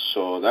beings.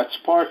 So that's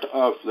part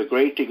of the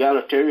great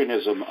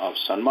egalitarianism of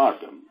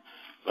Sanmargam.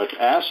 But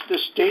as the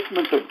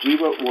statement of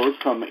Jiva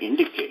Urkam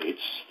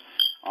indicates,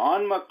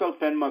 Aan Makkal,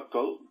 Pen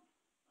Makkal,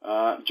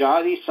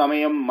 Jadi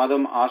Samayam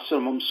Madam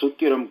Asramam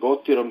Suttiram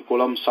Gotiram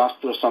Kulam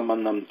Sastra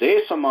Sambandam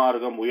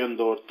Desamargam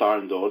Uyandor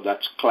Tarndor,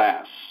 that's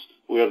class,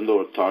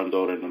 Uyandor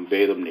Tarndor and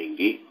Vedam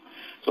Ningi.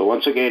 So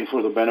once again,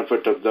 for the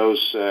benefit of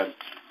those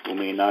who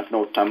may not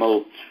know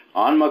Tamil,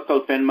 Aan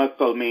Makkal, Pen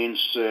Makkal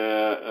means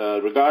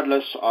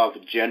regardless of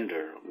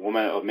gender,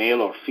 woman or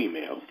male or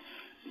female,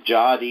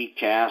 Jadi,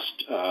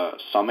 caste,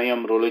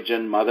 Samayam,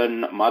 religion,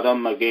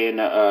 Madam again,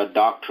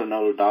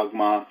 doctrinal,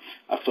 dogma,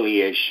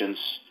 affiliations,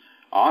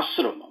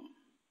 Asramam.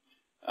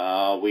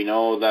 We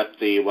know that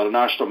the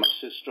Varnashrama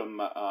system,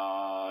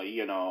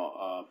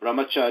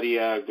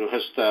 Brahmacharya,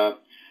 Grihastha,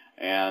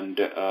 and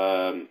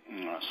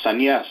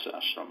Sannyasa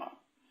ashrama.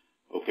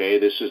 Okay,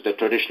 this is the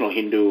traditional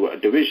Hindu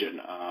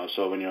division.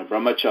 So when you're a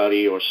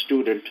brahmachari or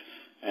student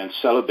and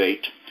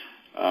celibate,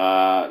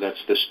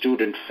 that's the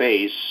student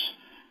phase.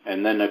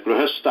 And then a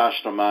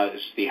grihastha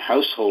is the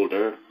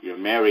householder, you're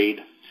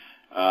married.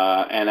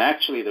 And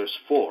actually there's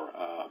four.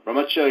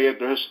 Brahmacharya,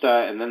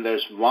 grihastha, and then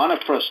there's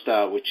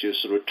vanaprastha, which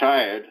is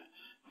retired,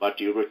 but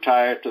you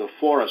retire to the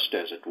forest,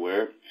 as it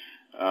were.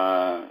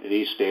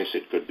 These days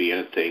it could be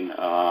anything.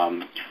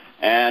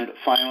 And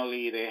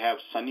finally they have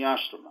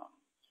sannyashrama.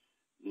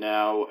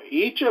 Now,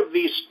 each of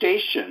these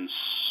stations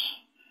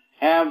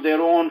have their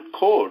own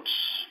codes.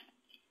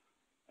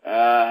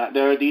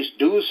 There are these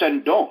do's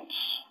and don'ts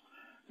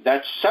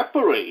that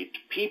separate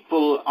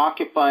people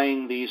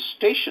occupying these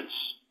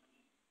stations.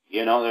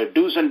 There are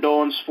do's and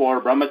don'ts for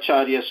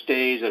brahmacharya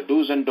stays, there are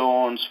do's and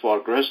don'ts for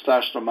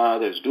grihastha,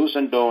 there's do's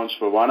and don'ts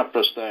for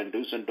vanaprastha, and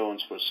do's and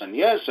don'ts for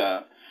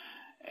sannyasa.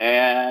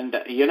 And,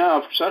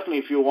 certainly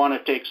if you want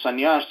to take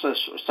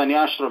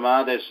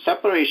sannyashrama, there's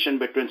separation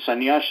between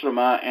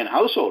sannyashrama and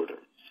householder.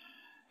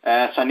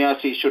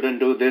 Sannyasi shouldn't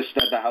do this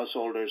that the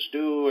householders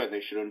do, and they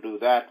shouldn't do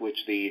that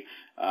which the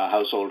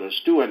householders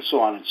do, and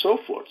so on and so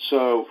forth.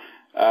 So,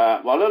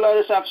 Valala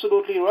is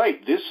absolutely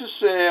right. This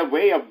is a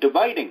way of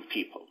dividing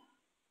people.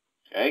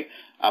 Okay?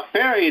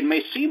 Apparently, it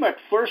may seem at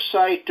first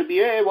sight to be,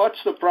 hey,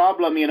 what's the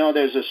problem?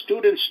 There's a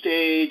student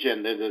stage,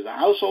 and there's a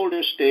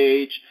householder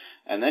stage,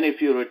 and then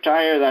if you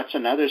retire, that's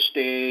another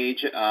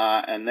stage,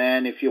 and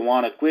then if you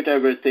want to quit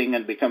everything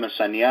and become a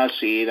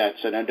sannyasi,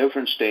 that's in a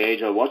different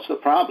stage, or what's the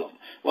problem?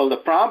 Well, the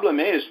problem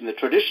is, in the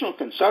traditional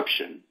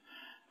conception,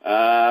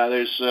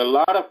 there's a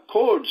lot of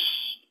codes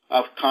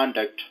of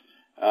conduct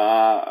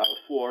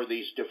for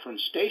these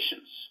different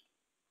stations,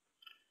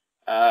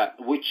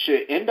 which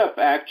end up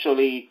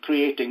actually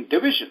creating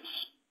divisions,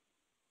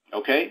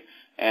 okay,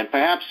 and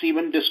perhaps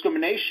even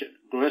discrimination.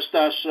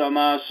 Grihastha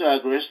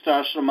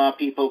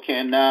people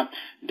can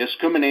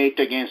discriminate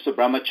against the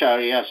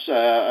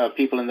brahmacharyas,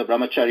 people in the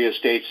brahmacharya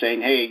stage,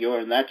 saying, hey, you're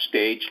in that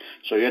stage,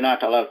 so you're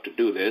not allowed to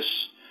do this.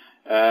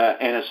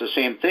 And it's the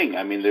same thing.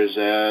 I mean, there's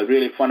a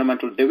really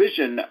fundamental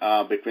division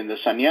between the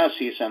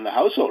sannyasis and the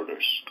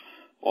householders.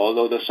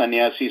 Although the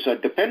sannyasis are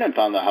dependent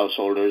on the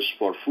householders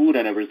for food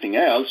and everything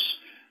else,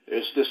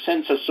 there's the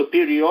sense of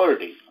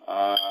superiority.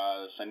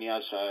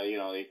 Sannyasa,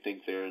 they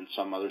think they're in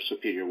some other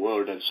superior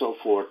world and so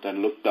forth,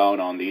 and look down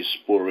on these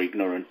poor,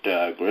 ignorant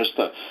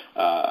grihastha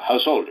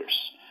householders.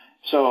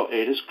 So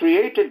it has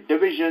created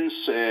divisions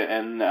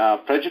and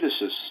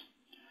prejudices.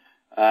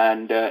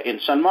 And in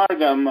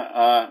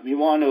Sanmargam, we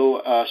want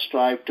to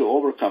strive to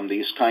overcome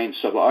these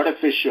kinds of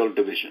artificial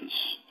divisions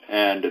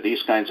and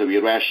these kinds of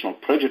irrational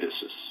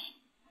prejudices.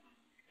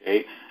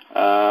 Okay?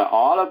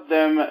 All of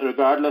them,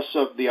 regardless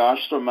of the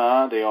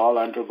ashrama, they all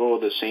undergo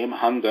the same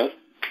hunger,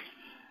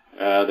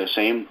 the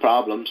same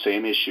problems,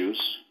 same issues,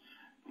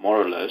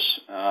 more or less.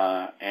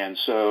 And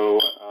so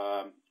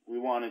we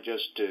want to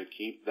just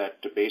keep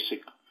that basic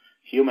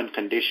human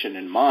condition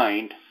in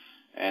mind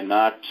and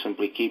not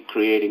simply keep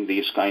creating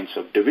these kinds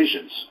of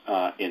divisions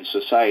in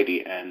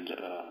society and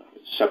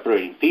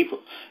separating people.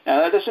 Now,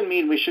 that doesn't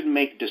mean we shouldn't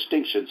make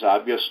distinctions.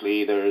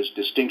 Obviously, there is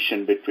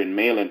distinction between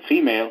male and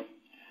female,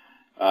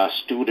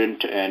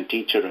 student and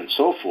teacher and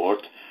so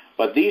forth.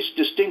 But these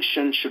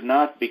distinctions should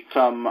not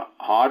become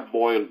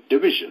hard-boiled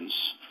divisions,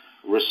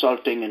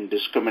 resulting in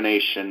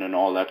discrimination and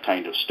all that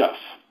kind of stuff.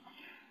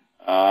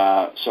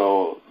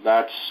 So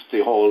that's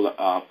the whole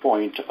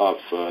point of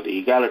the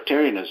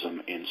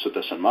egalitarianism in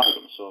Sutta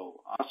Sanmargam.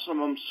 So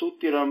Ashramam,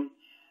 Sutiram,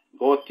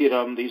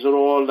 Gotiram, these are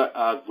all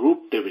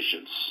group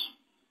divisions.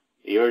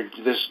 You're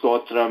this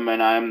Gotram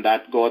and I'm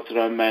that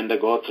Gotram and the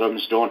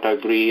Gotrams don't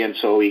agree and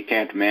so we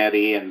can't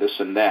marry and this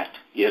and that.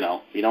 You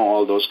know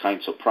all those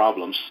kinds of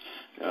problems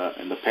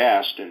in the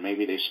past, and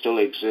maybe they still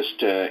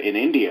exist in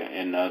India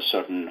in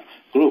certain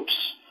groups.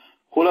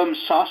 Kulam,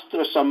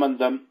 Sastra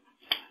Sambandham,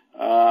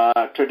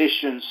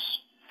 traditions,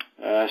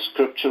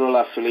 scriptural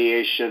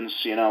affiliations,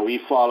 we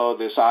follow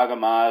this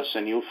agamas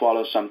and you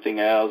follow something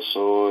else,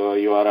 so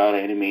you are our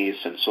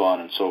enemies and so on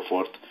and so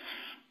forth.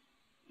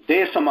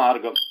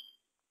 Desamargam,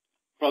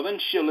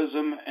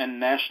 provincialism and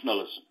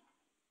nationalism.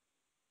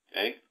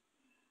 Okay?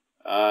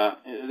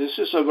 This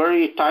is a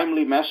very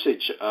timely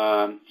message,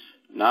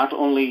 not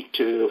only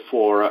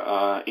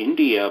for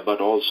India, but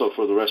also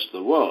for the rest of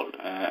the world.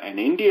 And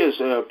India's,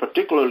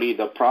 particularly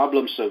the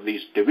problems of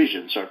these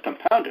divisions are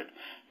compounded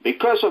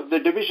because of the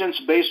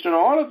divisions based on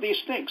all of these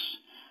things,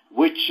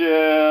 which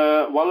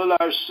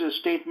Vallalar's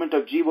statement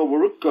of Jiva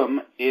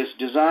Varukam is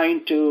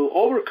designed to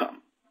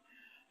overcome.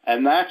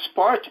 And that's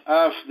part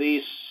of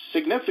the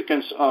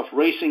significance of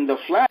raising the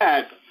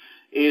flag,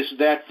 is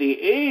that the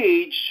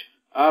age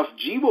of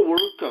Jiva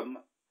Varukam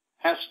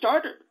has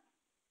started.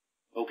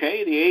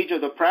 Okay, the age of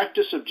the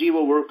practice of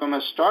Jiva Varukam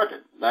has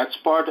started. That's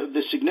part of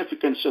the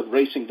significance of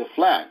raising the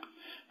flag.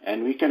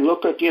 And we can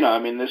look at,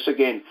 this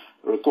again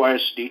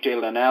requires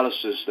detailed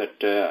analysis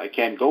that I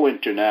can't go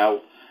into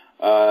now,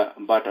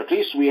 but at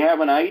least we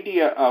have an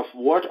idea of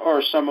what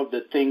are some of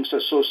the things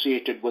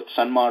associated with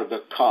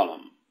Sanmarga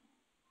Kalam.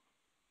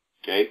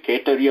 Okay,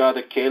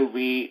 Ketaryada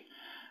Kelvi,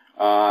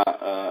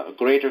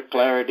 greater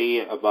clarity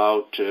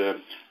about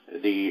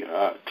the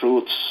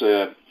truths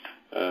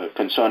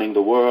concerning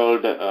the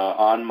world,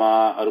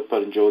 Anma,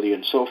 Aruparanjodi,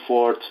 and so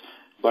forth,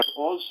 but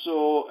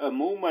also a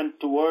movement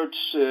towards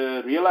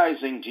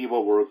realizing Jiva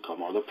Varukam,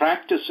 or the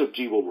practice of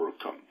Jiva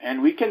Varukam.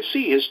 And we can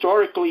see,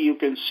 historically, you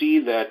can see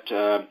that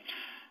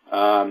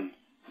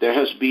there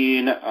has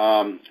been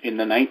in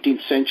the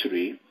 19th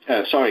century,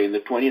 in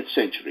the 20th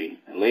century,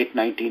 late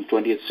 19th,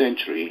 20th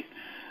century,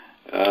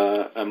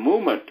 a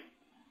movement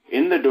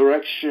in the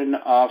direction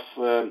of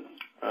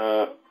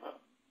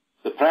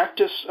the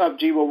practice of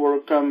Jiva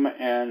Varukam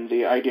and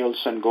the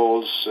ideals and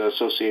goals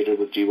associated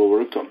with Jiva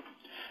Varukam.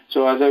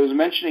 So as I was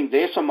mentioning,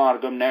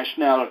 Desamargam,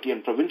 nationality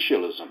and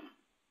provincialism.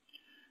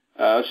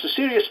 It's a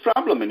serious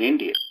problem in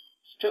India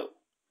still,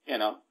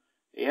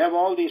 You have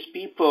all these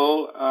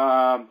people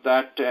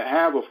that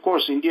have, of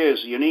course, India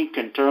is unique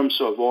in terms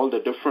of all the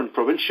different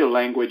provincial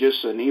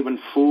languages and even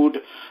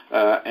food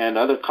and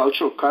other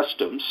cultural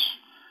customs.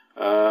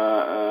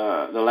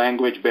 The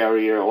language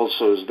barrier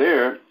also is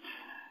there.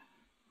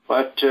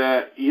 But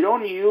you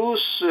don't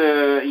use,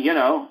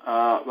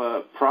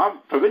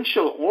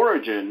 provincial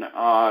origin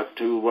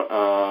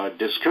to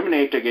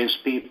discriminate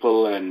against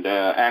people and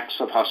acts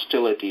of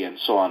hostility and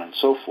so on and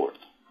so forth,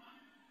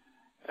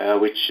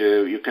 which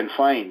you can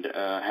find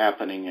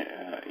happening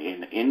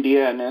in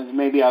India and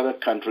maybe other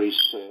countries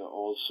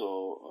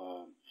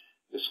also,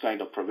 this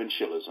kind of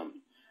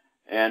provincialism.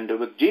 And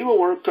with Jiva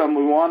Varukam,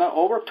 we want to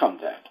overcome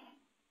that.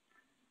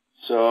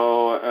 So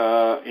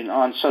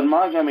on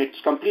Sanmargam, it's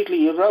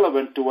completely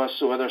irrelevant to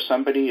us whether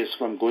somebody is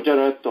from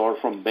Gujarat or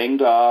from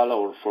Bengal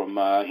or from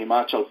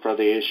Himachal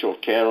Pradesh or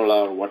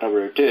Kerala or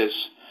whatever it is.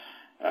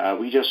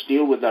 We just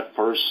deal with that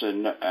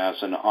person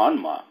as an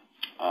Anma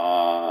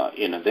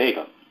in a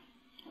Degam.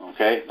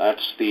 Okay,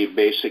 that's the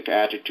basic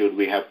attitude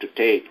we have to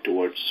take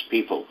towards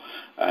people.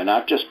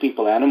 Not just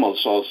people,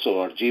 animals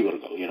also are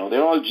Jivargal.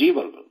 They're all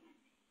Jivargal.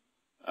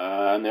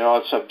 And they're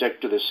all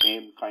subject to the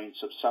same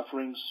kinds of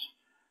sufferings.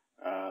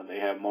 They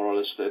have more or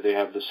less, they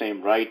have the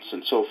same rights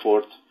and so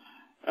forth.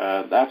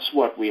 That's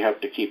what we have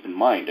to keep in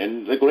mind.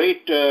 And the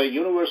great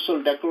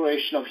Universal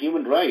Declaration of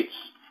Human Rights,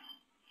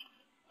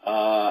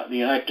 the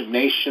United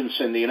Nations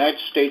and the United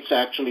States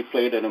actually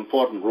played an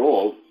important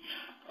role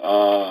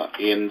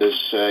in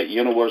this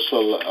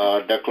Universal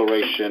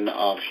Declaration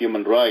of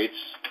Human Rights.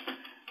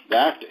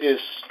 That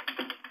is,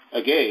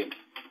 again,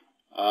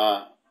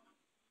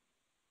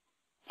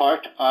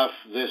 part of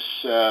this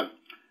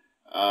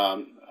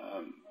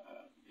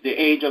the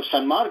age of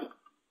Sanmargam.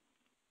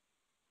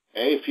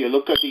 If you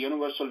look at the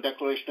Universal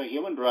Declaration of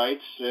Human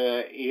Rights,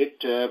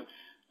 it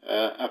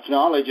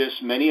acknowledges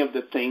many of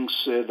the things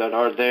that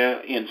are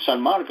there in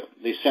Sanmargam.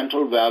 The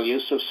central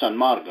values of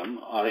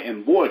Sanmargam are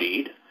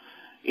embodied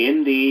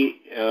in the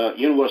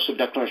Universal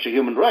Declaration of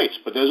Human Rights.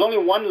 But there's only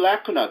one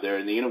lacuna there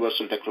in the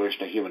Universal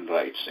Declaration of Human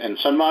Rights. And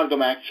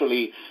Sanmargam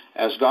actually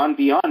has gone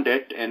beyond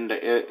it, and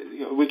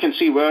we can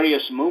see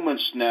various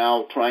movements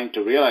now trying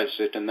to realize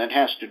it, and that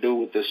has to do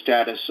with the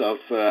status of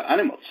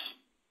animals.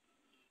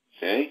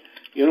 Okay?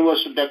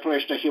 Universal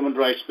Declaration of Human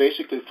Rights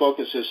basically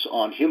focuses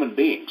on human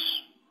beings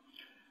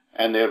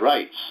and their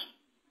rights.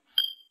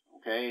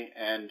 Okay,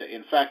 and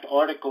in fact,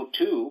 Article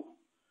 2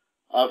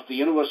 of the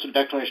Universal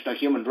Declaration of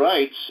Human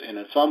Rights, and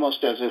it's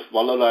almost as if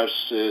Vallalar's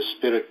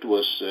spirit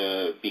was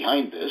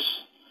behind this,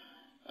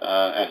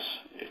 as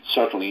it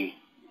certainly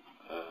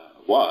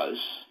was.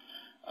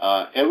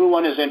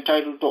 Everyone is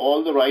entitled to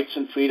all the rights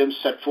and freedoms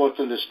set forth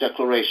in this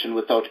declaration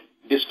without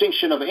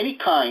distinction of any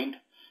kind,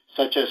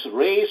 such as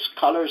race,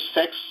 color,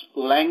 sex,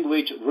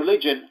 language,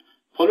 religion,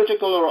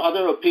 political or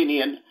other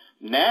opinion,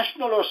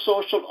 national or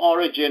social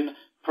origin,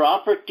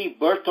 property,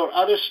 birth, or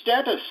other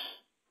status.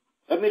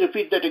 Let me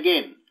repeat that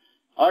again.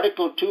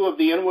 Article 2 of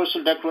the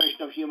Universal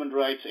Declaration of Human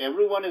Rights,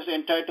 everyone is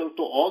entitled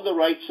to all the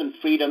rights and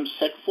freedoms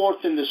set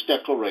forth in this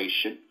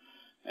declaration,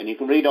 and you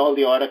can read all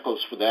the articles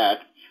for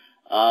that,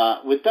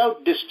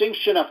 without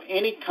distinction of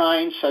any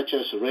kind, such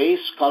as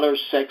race, color,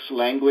 sex,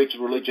 language,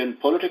 religion,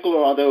 political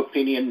or other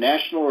opinion,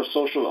 national or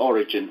social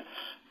origin,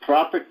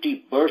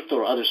 property, birth,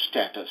 or other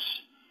status.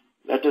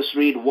 Let us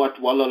read what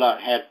Vallalar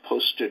had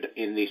posted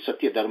in the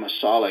Satya Dharma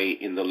Sala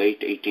in the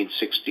late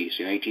 1860s,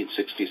 in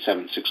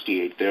 1867,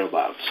 68,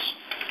 thereabouts.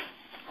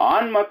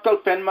 ஆண் மக்கள்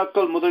பெண்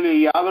மக்கள் முதலிய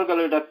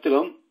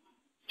யாவர்களிடத்திலும்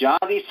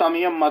ஜாதி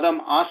சமயம் மதம்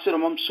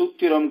ஆசிரமம்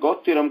சூத்திரம்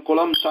கோத்திரம்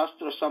குலம்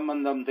சாஸ்திர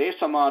சம்பந்தம் தேச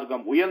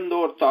மார்க்கம்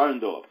உயர்ந்தோர்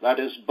தாழ்ந்தோர், that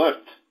is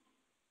birth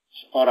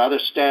or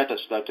other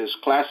status, that is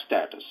class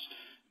status,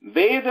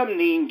 வேதம்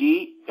நீங்கி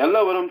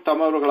எல்லாவரும்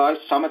தமவர்களாய்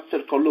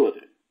சமத்தில்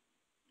கொள்ளுவது.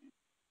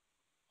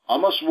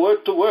 Almost word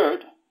to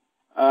word,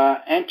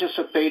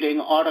 anticipating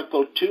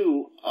Article 2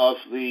 of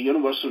the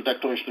Universal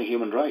Declaration of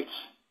Human Rights.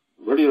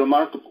 Really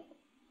remarkable.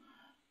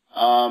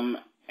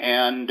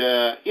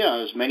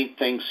 There's many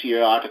things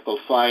here. Article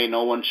 5,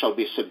 no one shall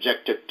be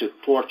subjected to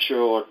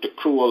torture or to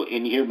cruel,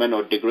 inhuman,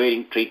 or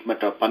degrading treatment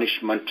or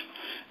punishment.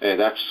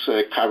 That's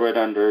covered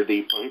under the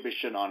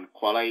prohibition on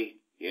Kwalai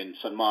in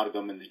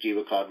Sanmargam in the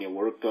Jivakarnya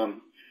Workam,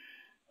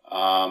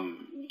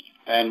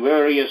 and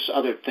various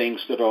other things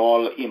that are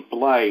all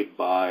implied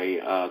by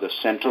the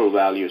central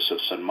values of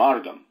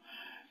Sanmargam.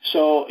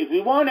 So if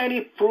we want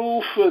any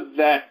proof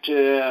that,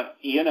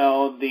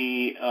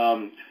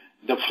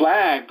 the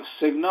flag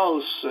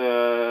signals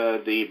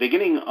the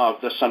beginning of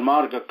the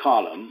Sanmarga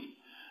column,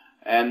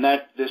 and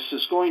that this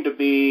is going to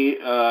be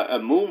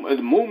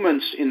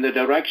movements in the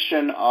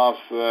direction of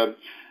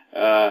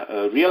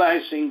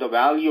realizing the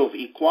value of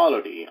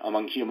equality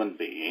among human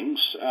beings,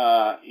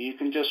 you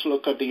can just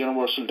look at the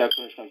Universal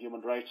Declaration of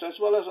Human Rights as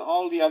well as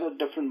all the other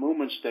different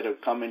movements that have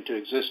come into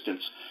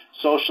existence,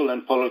 social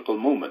and political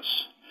movements.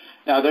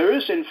 Now, there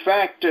is, in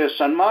fact,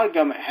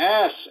 Sanmargam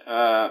has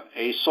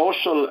a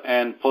social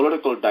and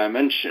political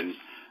dimension,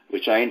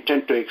 which I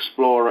intend to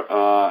explore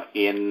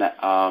in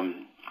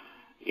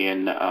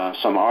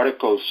some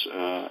articles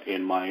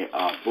in my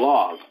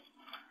blog.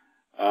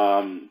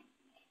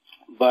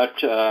 But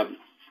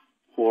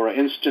for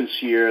instance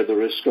here, the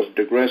risk of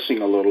digressing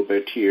a little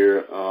bit here,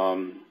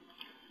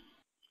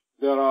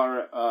 there are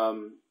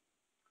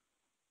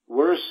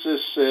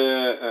verses,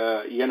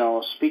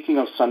 speaking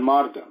of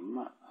Sanmargam,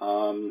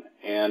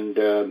 and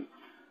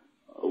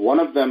one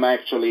of them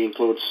actually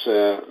includes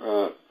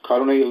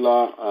Karunilla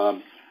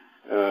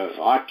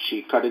Achi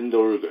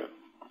Kadindurga.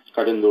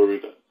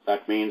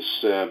 That means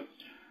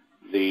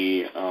the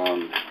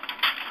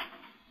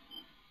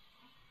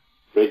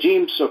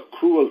regimes of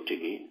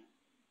cruelty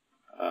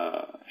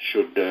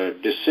should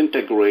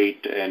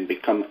disintegrate and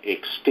become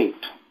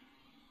extinct.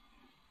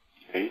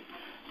 Okay?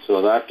 So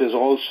that is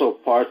also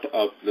part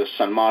of the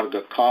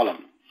Sanmarga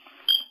column.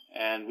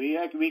 And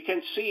we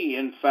can see,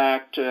 in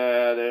fact,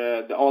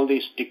 all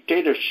these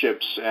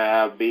dictatorships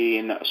have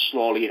been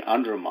slowly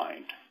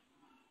undermined.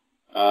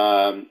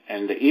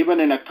 And even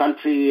in a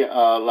country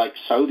like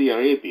Saudi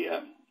Arabia,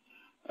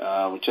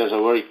 which has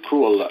a very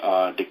cruel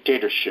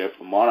dictatorship,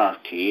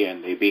 monarchy,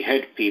 and they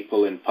behead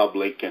people in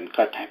public and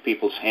cut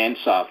people's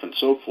hands off and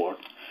so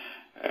forth,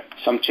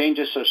 some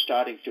changes are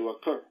starting to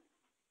occur,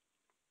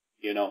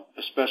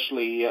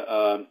 especially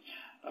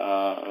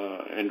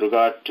in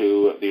regard to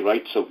the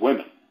rights of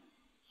women.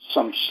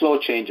 Some slow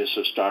changes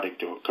are starting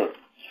to occur.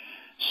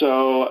 So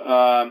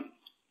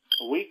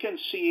we can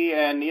see,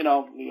 and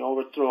the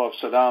overthrow of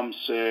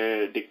Saddam's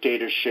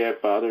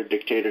dictatorship, other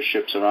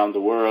dictatorships around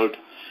the world,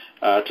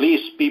 at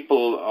least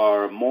people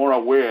are more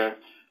aware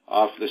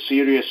of the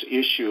serious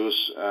issues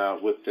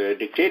with the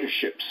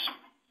dictatorships.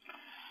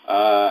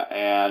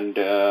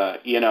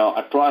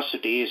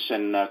 Atrocities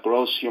and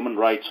gross human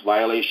rights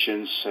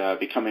violations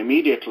become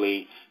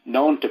immediately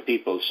known to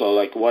people. So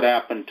like what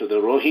happened to the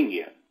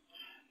Rohingya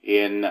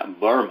in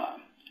Burma,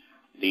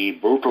 the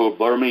brutal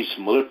Burmese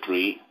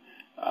military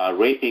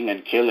raping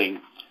and killing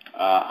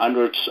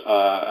hundreds,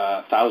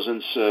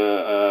 thousands,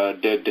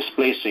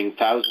 displacing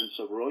thousands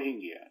of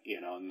Rohingya,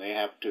 and they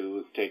have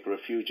to take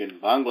refuge in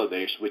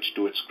Bangladesh, which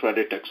to its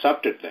credit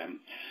accepted them.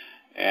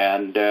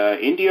 And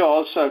India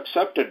also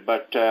accepted,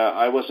 but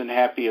I wasn't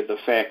happy at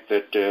the fact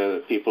that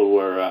people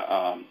were,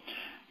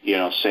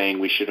 saying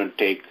we shouldn't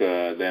take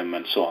them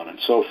and so on and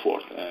so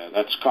forth.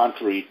 That's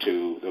contrary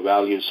to the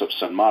values of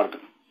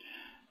Sanmargam.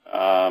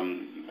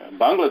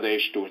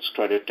 Bangladesh, to its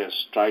credit, has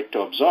tried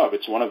to absorb.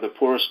 It's one of the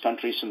poorest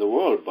countries in the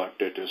world, but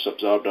it has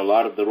absorbed a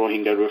lot of the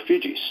Rohingya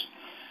refugees.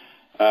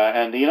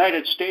 And the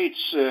United States,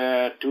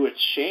 to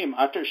its shame,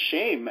 utter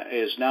shame,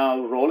 is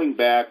now rolling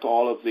back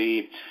all of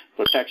the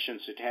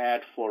protections it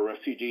had for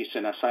refugees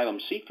and asylum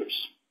seekers.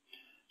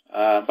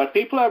 But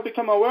people have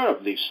become aware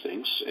of these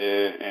things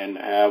and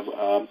have,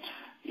 are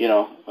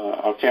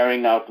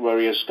carrying out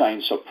various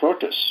kinds of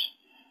protests.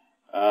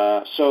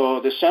 So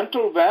the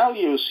central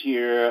values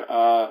here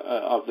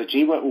of the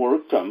Jiva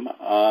Urkam,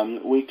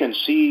 we can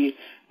see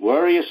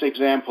various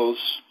examples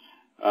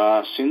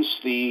since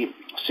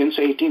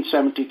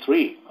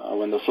 1873,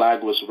 when the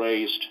flag was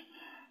raised,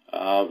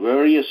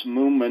 various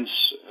movements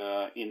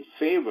in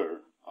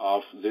favor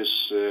of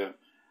this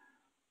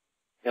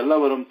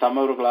Ellavarum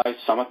Tamarugalai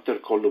Samattar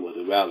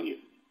Kolluvathu value.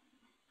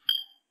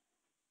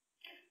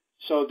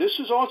 So this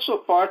is also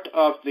part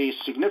of the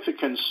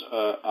significance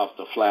of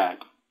the flag.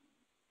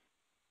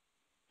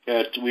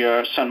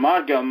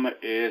 Sanmargam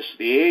is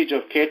the age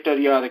of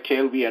Ketarya, the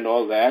Kelvi and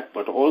all that,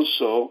 but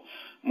also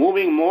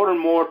moving more and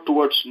more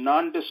towards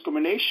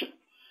non-discrimination,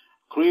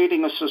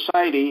 creating a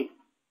society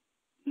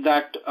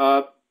that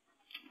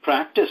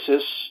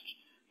practices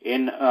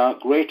in a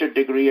greater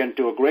degree and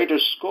to a greater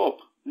scope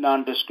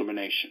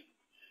non-discrimination.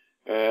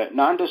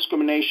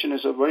 Non-discrimination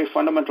is a very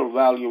fundamental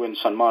value in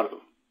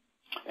Sanmargam.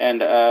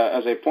 And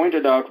as I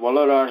pointed out,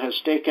 Valarar has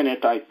taken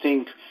it, I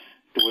think,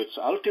 to its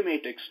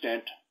ultimate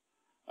extent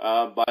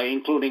by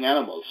including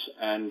animals.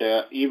 And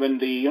even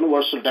the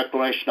Universal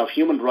Declaration of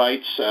Human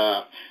Rights,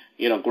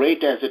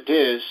 great as it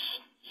is,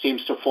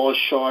 seems to fall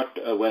short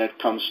when it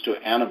comes to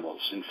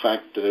animals. In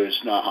fact, there is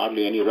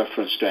hardly any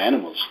reference to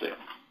animals there.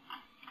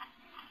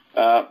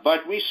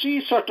 But we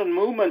see certain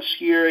movements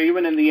here,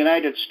 even in the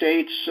United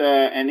States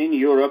and in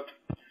Europe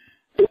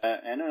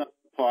and in other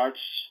parts,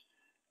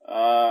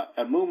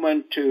 a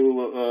movement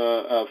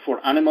for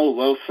animal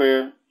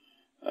welfare,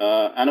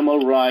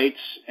 animal rights,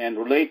 and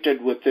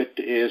related with it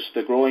is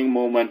the growing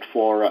movement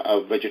for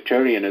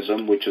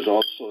vegetarianism, which is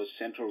also a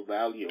central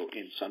value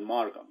in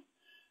Sanmargam.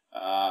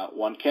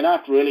 One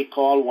cannot really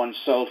call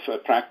oneself a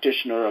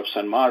practitioner of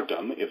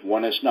Sanmargam if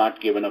one has not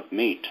given up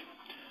meat.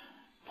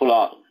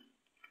 Pulao.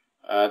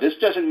 This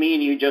doesn't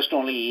mean you just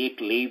only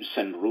eat leaves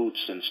and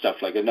roots and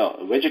stuff like that. No,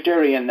 a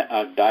vegetarian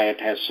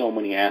diet has so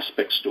many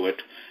aspects to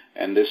it,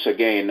 and this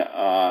again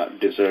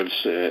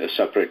deserves a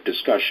separate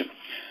discussion.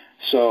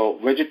 So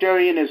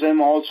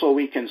vegetarianism also,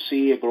 we can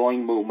see a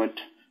growing movement,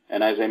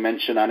 and as I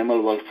mentioned,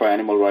 animal welfare,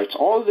 animal rights.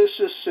 All this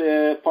is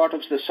part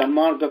of the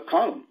Sanmarga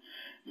column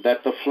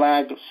that the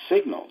flag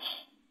signals.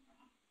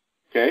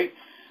 Okay?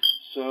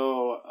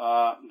 So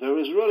there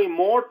is really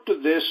more to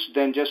this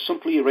than just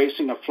simply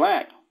raising a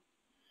flag.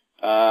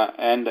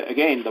 And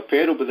again, the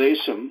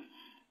Perupadesam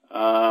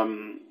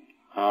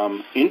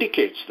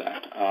indicates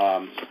that.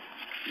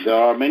 There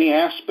are many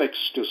aspects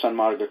to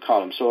Sanmarga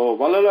column. So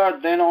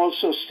Valalar then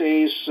also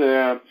says,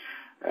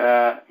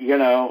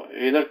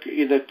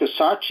 இதற்கு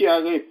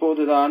சாட்சியாக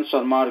இப்போதுதான்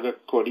சன்மார்க்க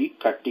கொடி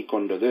கட்டி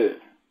கொண்டது.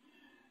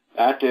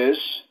 That is,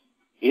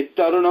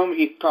 இத்தருணம்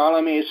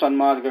இக்காலமே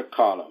சன்மார்க்க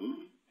காலம்.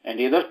 And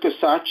இதற்கு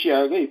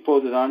சாட்சியாக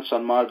இப்போதுதான்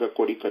சன்மார்க்க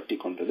கொடி கட்டி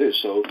கொண்டது.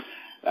 So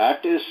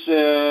that is,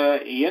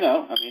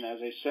 as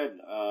I said,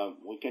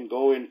 we can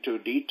go into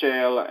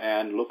detail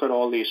and look at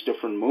all these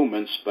different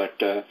movements, but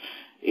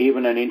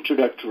even an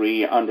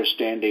introductory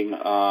understanding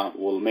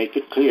will make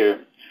it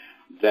clear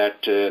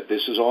that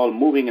this is all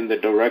moving in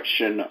the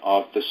direction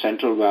of the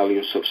central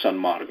values of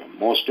Sanmargam.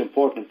 Most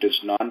important is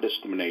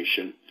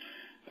non-discrimination,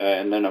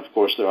 and then, of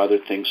course, there are other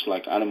things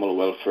like animal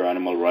welfare,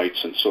 animal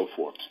rights, and so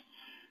forth.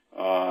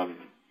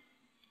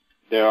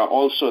 There are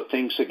also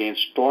things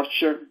against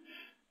torture,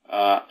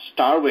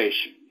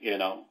 starvation,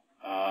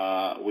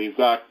 we've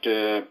got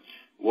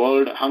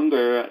world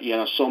hunger,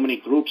 so many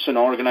groups and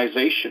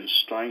organizations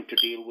trying to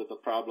deal with the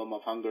problem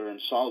of hunger and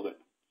solve it.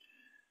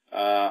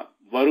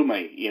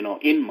 Varumai,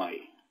 inmai.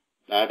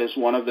 That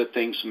is one of the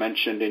things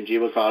mentioned in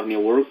Jivakarnya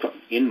Urkam,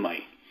 inmai.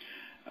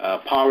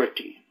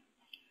 Poverty.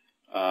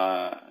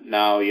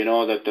 Now, you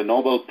know that the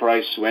Nobel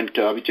Prize went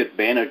to Abhijit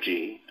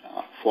Banerjee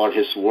for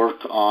his work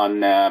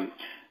on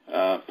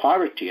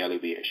poverty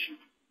alleviation.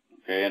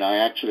 Okay, and I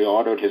actually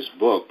ordered his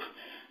book,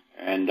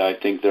 and I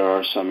think there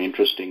are some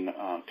interesting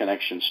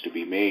connections to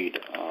be made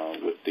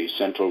with the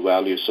central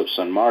values of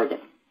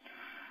Sanmargam.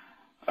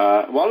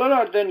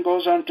 Valarar then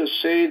goes on to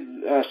say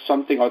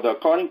something,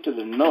 according to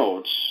the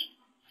notes,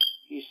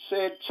 he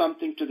said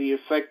something to the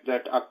effect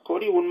that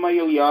Akkodi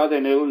unmayil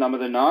yadenil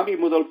namadu nadi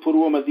mudal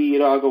purvamati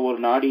iraga or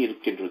nadi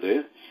irukindrathu.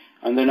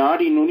 And the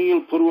nadi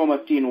nuniyil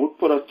purvamatin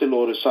utpurathil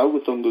or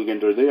savu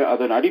thongugindrathu.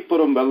 Adan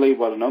adipuram vellai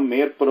varnam,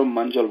 merpuram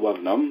manjal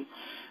varnam.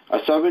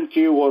 அசவின்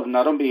கீழ் ஒரு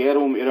நரம்பு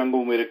ஏறவும்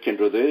இறங்கவும்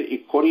இருக்கின்றது.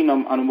 இக்கொடி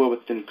நம்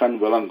அனுபவத்தின் கண்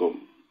விளங்கும்.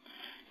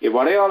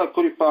 இவ்வடையாள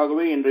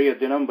குறிப்பாகவே இன்றைய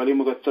தினம்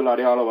வெளிமுகத்தில்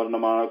அடையாள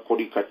வர்ணமான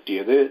கொடி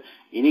கட்டியது.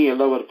 இனி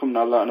எல்லாருக்கும்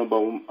நல்ல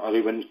அனுபவம்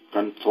அறிவின்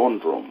கண்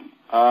தோன்றும்.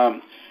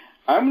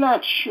 I'm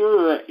not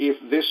sure if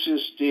this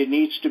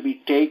needs to be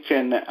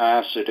taken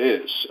as it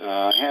is. I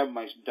have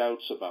my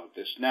doubts about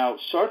this. Now,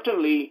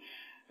 certainly,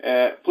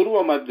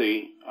 Purva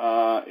Madhi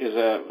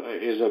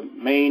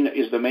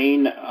is the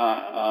main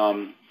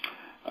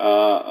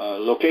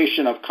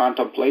location of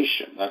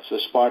contemplation. That's the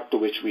spot to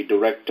which we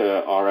direct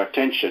our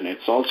attention.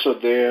 It's also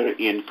there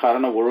in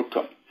Karana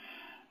Varukam.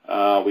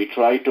 We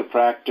try to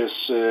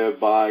practice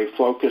by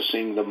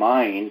focusing the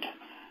mind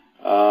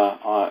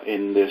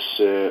in this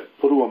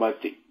Purva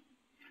Madhi.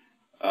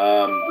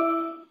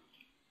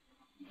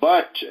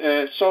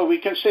 So we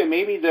can say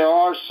maybe there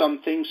are some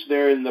things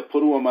there in the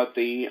Purva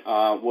Madhi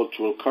which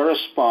will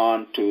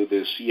correspond to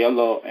this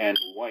yellow and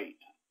white.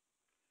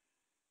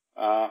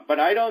 But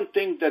I don't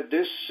think that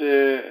this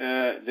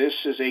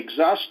is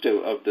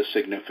exhaustive of the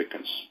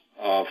significance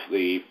of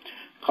the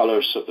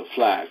colors of the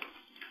flag.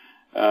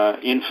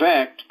 In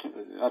fact,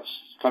 that's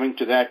coming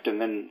to that and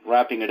then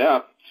wrapping it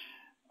up.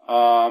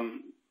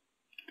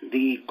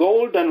 The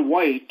gold and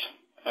white,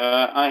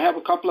 I have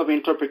a couple of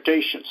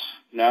interpretations.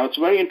 Now, it's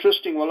very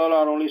interesting.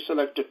 Valalar only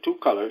selected two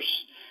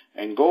colors,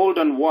 and gold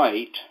and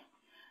white.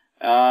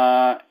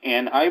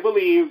 And I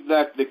believe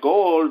that the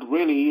gold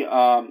really,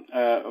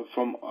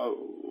 from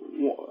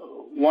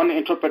one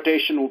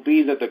interpretation would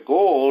be that the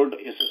gold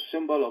is a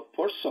symbol of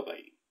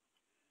Pursabay,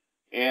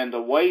 and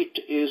the white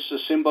is a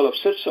symbol of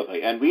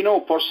Sirsabay. And we know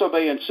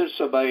Pursabay and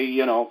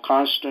Sirsabay,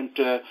 constant,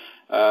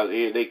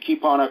 they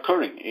keep on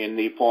occurring in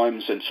the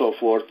poems and so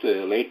forth,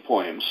 the late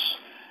poems.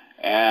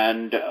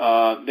 And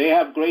they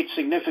have great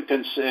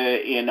significance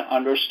in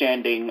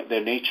understanding the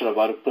nature of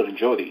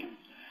Arupparanjodi.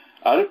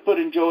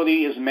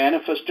 Arupparanjodi is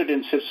manifested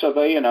in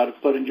Sirsabay and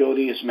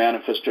Arupparanjodi is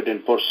manifested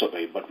in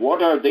Pursabay. But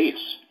what are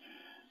these?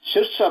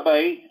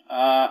 Sirsabay,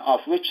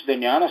 of which the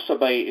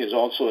Jnanasabay is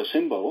also a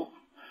symbol,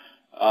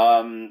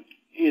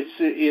 you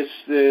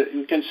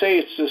can say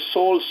it's the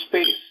soul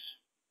space,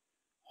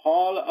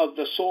 hall of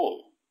the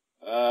soul,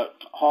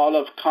 hall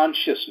of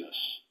consciousness.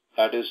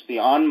 That is the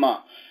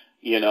Anma,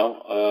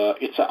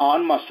 it's an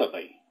Anma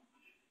Sabay.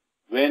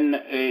 When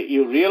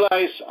you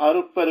realize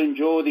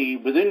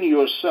Arupparanjodi within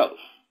yourself,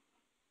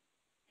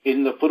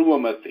 in the Purva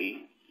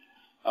Madhi,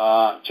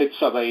 Chit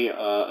Sabay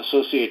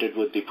associated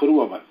with the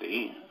Purva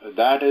Madhi,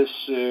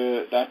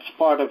 that's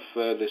part of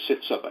the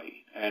Chit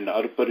Sabay and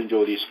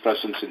Arupparanjodi's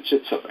presence in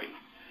Chit Sabay.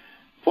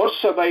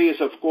 Pursabay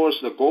is, of course,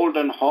 the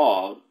golden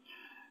hall,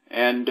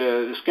 and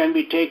this can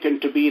be taken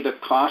to be the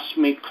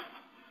cosmic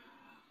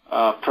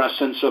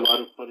presence of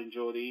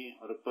Arupparanjodi.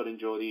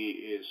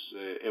 Arupparanjodi is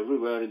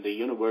everywhere in the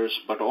universe,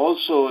 but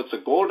also it's a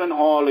golden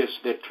hall is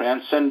the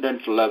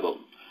transcendent level.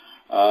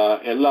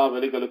 Ella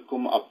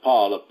veligalukkum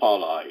appal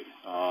appalai,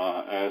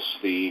 as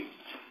the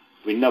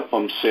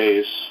Vinnapam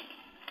says,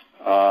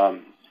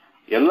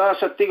 Ella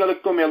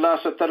sattigalukkum, ella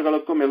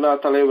sattargalukkum, ella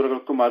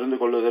தலைவர்களுக்கும் அறிந்து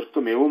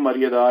கொள்வதற்கும் எவும்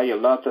அறியதாய்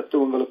எல்லா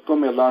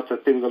தத்துவங்களுக்கும் எல்லா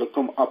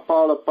தத்துவங்களுக்கும்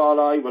அப்பால்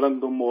அப்பாலாய்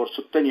விளங்கும் ஓர்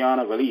சுத்த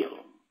ஞான வெளியல்.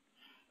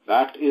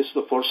 That is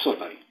the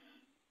Pursabay.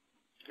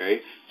 Okay,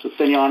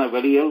 சுத்த ஞான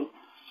வெளியல்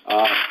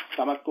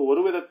தமக்கு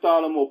ஒரு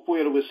விதத்தாலும்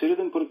ஒப்புயர்வு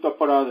சிறிதும்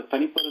குறிக்கப்படாத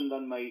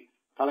தனிப்பெருந்தன்மை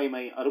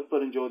தலைமை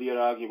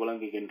அருப்பெருஞ்சோதியராகி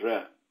விளங்குகின்ற.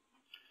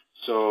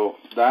 So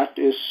that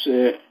is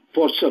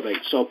Pursabay.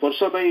 So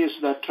Pursabay is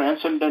the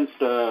transcendent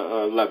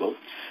level,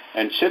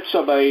 and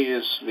Chitsabay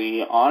is the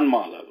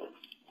Anma level.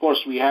 Of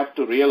course, we have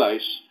to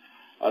realize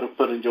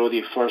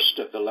Arupparanjodi first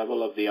at the level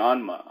of the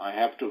Anma. I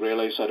have to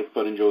realize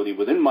Arupparanjodi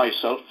within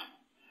myself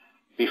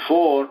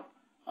before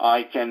I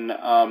can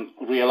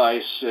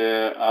realize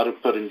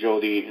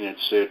Arupparanjodi in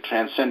its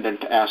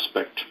transcendent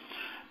aspect,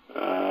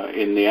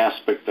 in the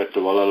aspect that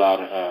the Valalar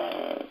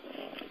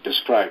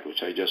described,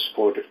 which I just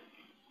quoted.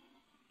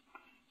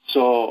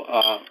 So,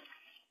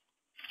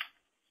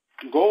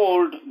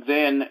 gold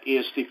then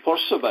is the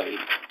Pursabay,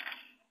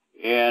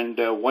 and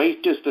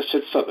white is the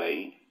Chitsabay,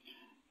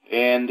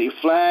 and the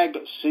flag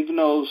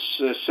signals,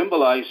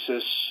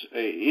 symbolizes,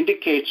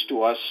 indicates to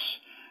us,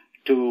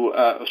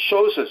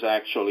 shows us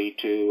actually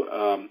to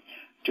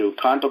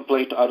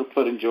contemplate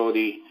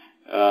Arupparanjodi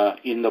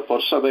in the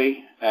Pursabay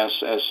as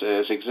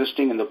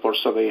existing in the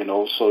Pursabay and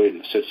also in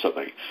the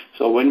Chitsabay.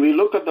 So when we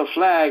look at the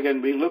flag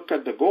and we look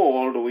at the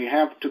gold, we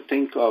have to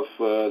think of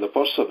the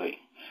Pursabay.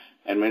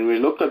 And when we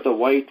look at the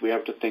white, we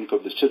have to think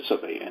of the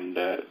Chitsabay. And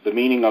the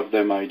meaning of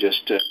them I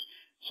just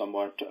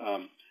somewhat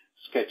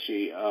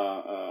sketchy,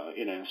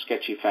 in a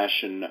sketchy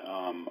fashion,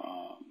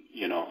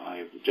 I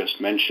just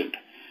mentioned.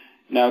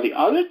 Now, the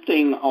other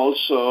thing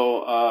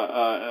also,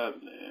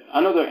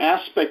 another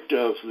aspect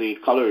of the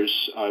colors,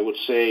 I would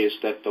say, is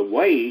that the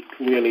white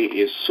really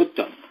is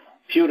Suttam,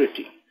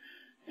 purity.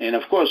 And,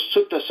 of course,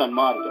 Sutta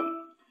Sanmargam.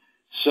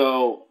 So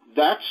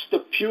that's the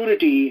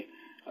purity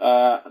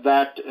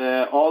that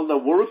all the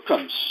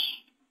workams,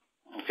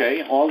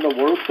 okay, all the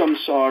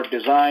workams are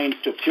designed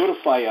to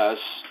purify us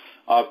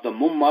of the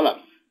mummalam.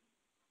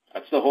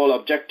 That's the whole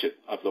objective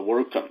of the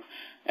workam.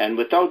 And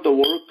without the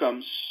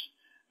workams,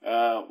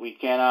 we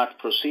cannot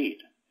proceed.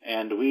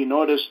 And we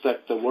notice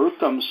that the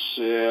workams,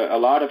 a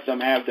lot of them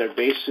have their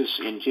basis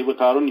in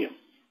Jivakarunyam.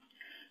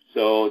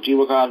 So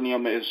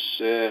Jivakarunyam is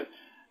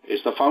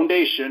the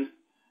foundation,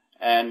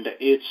 and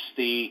it's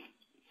the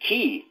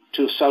key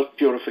to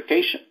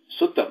self-purification,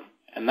 Suddham.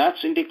 and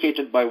that's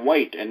indicated by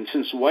white. And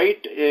since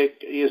white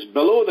is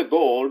below the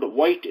gold,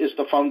 white is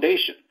the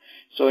foundation.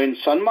 So in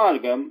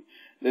Sanmargam,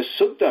 the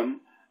Suddham,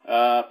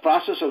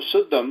 process of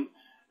Suddham,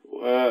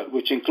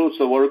 which includes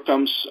the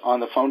workams on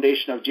the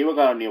foundation of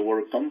Jivakaranya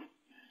workam,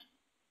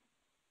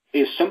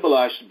 is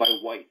symbolized by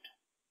white.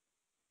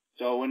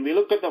 So when we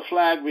look at the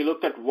flag, we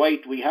look at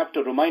white, we have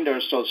to remind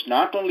ourselves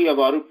not only of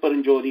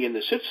Arupparanjodi and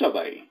the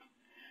Sitsabai,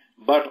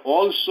 but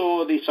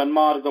also the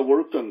Sanmarga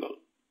Workangal,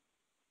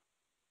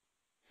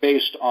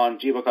 based on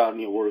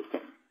Jivakaranya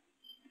workam.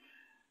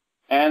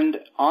 And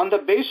on the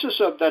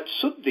basis of that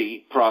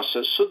Suddhi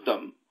process,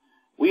 Suddham,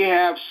 we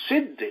have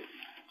Siddhi.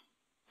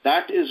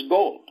 That is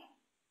gold.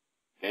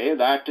 Okay,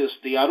 that is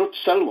the Arut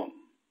Selvam,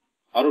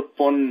 Arut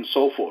Pon and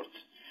so forth.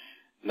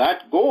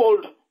 That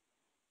gold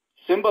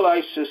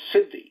symbolizes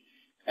Siddhi.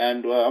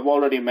 And I've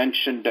already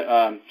mentioned,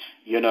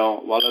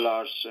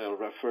 Vallalar's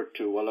referred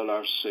to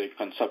Vallalar's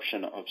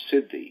conception of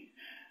Siddhi,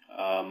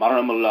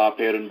 Maranamulla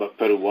Perunba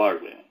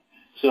Peruvarve.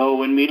 So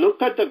when we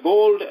look at the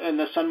gold in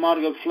the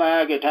Sanmarga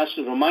flag, it has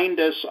to remind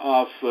us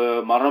of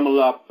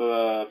Maranamulla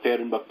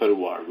Perunba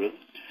Peruvarve.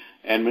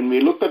 And when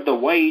we look at the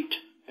white,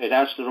 it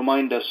has to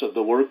remind us of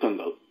the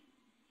Workangal,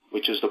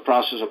 which is the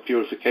process of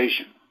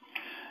purification.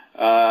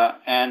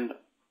 And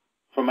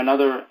from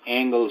another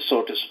angle,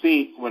 so to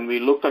speak, when we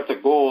look at the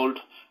gold,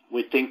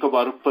 we think of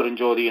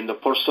Arupparanjodi in the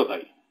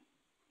Pursabai.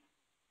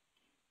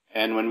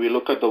 And when we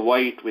look at the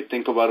white, we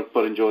think of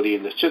Arupparanjodi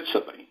in the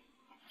Chitsabai,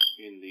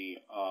 in the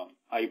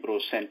eyebrow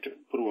center,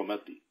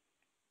 Purvamati.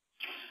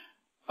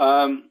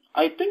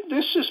 I think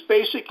this is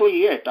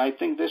basically it. I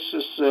think this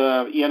is,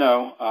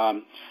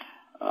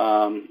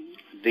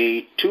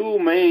 the two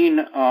main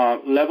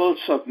levels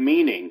of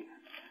meaning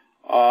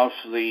of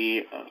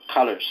the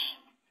colors.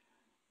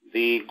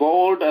 The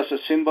gold as a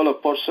symbol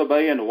of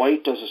Pursabai and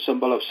white as a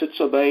symbol of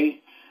Sitsabai.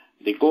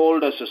 The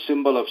gold as a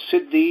symbol of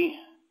Siddhi.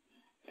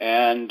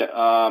 And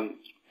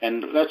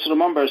let's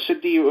remember,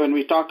 Siddhi, when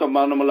we talk of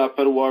Maranamulla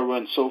Peruvarva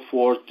and so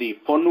forth, the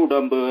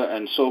Ponnudambu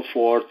and so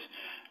forth,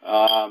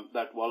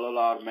 that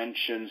Vallalar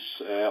mentions,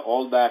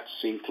 all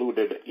that's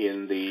included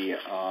in the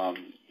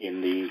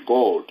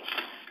gold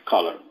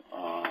color,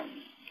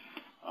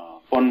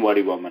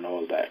 Ponvadivam and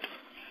all that.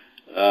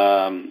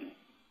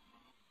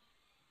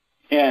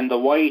 And the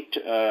white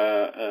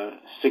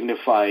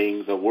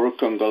signifying the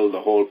Workangal,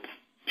 the whole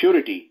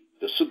purity,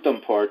 the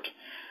Suddham part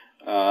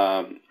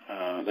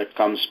that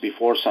comes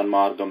before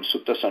Sanmargam,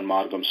 Sutta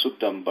Sanmargam,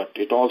 Suddham, but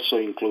it also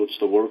includes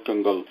the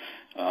Workangal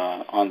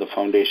on the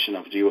foundation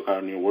of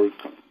Jivakaranya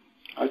Workam.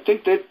 I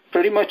think that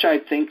pretty much,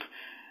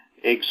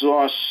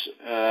 exhausts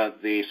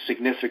the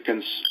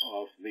significance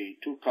of the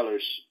two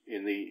colors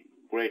in the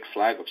great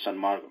flag of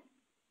Sanmargam.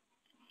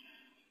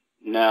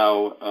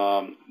 Now,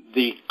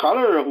 the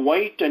color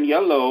white and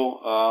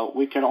yellow,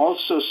 we can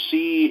also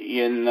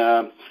see in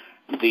the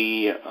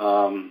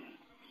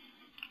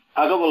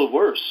Agaval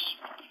verse,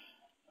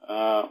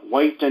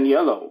 white and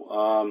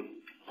yellow.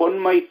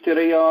 Ponmai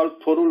Tirayal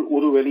Porul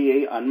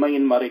Uruveliye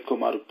Anmayin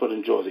Marikum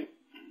Arupparanjodi.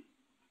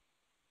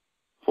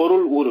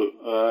 Porul Uru,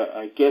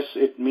 I guess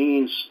it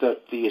means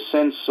that the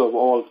essence of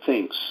all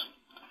things.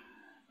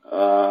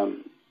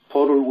 Porul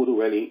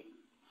Uruveli.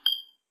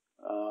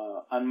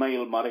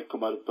 Anmayil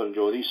Marikum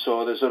Arupparanjodi.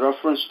 So there's a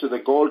reference to the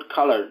gold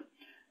color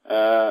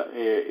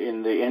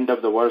in the end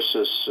of the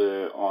verses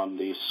on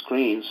the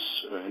screens.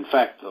 In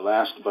fact, the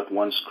last but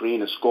one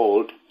screen is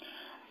gold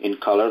in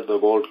color, the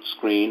gold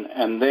screen,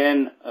 and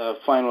then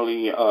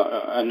finally,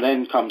 and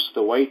then comes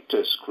the white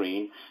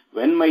screen.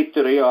 Venmai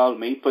Tirayal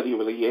Meipadi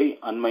Valiye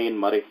Anmayin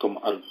Marikum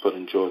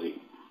Arupparanjodi.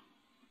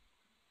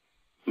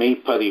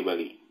 Meipadi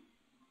Vali.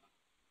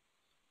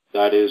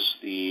 That is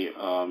the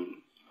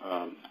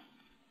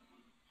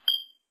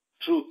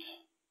truth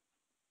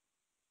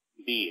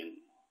being,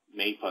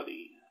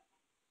 Meipadi.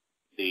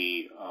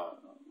 The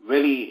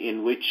valley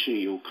in which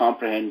you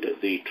comprehend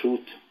the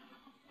truth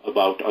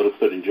about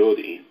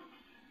Arupparanjodi,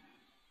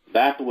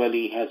 that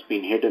valley has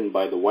been hidden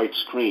by the white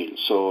screen.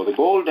 So the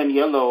gold and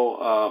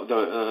yellow,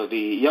 the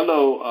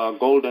yellow,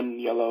 golden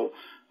yellow,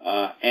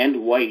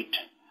 and white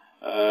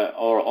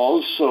are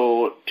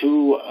also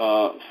two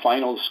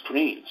final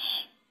screens.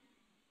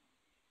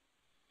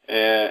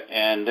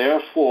 And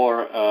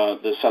therefore,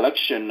 the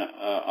selection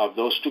of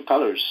those two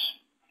colors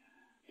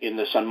in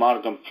the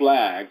Sanmargam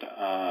flag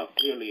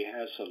clearly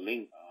has a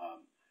link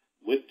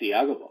with the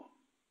Agaval.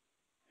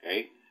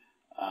 Okay,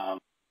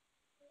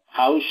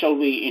 how shall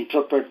we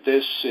interpret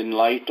this in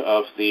light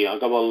of the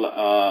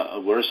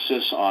Agaval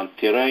verses on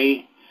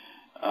Tirai?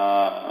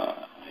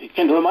 It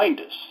can remind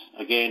us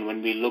again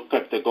when we look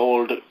at the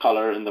gold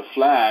color in the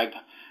flag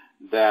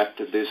that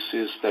this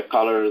is the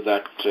color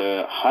that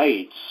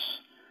hides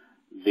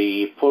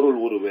the Porul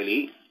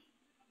Uruveli.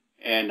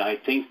 And I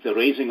think the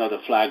raising of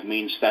the flag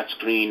means that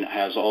screen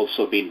has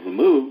also been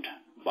removed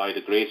by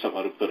the grace of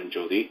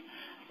Arupparanjodi,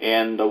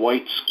 and the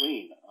white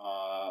screen.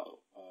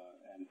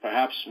 And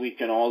perhaps we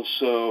can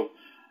also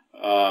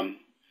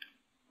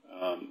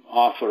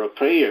offer a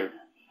prayer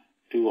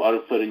to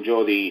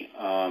Arparinjodi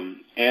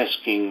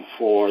asking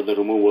for the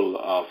removal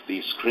of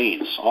these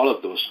screens, all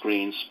of those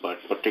screens, but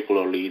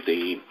particularly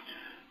the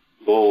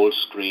gold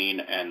screen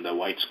and the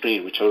white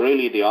screen, which are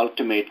really the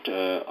ultimate,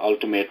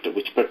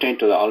 which pertain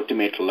to the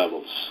ultimate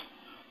levels,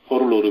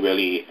 Poruluru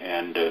Valley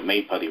and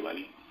Meipadi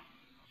Valley.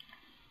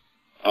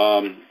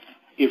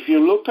 If you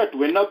look at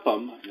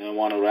Vinnapam, and I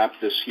want to wrap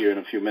this here in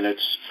a few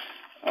minutes,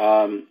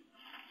 the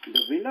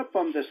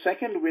Vinnapam, the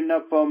second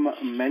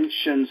Vinnapam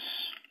mentions,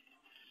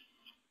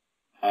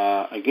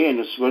 again,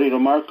 it's very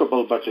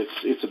remarkable, but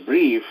it's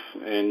brief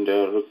and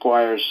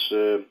requires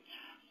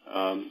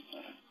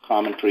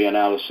commentary,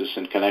 analysis,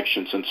 and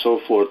connections and so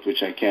forth,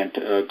 which I can't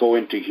go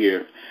into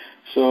here.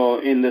 So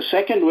in the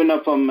second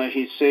Vinnapam,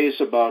 he says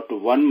about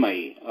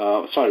Vannam.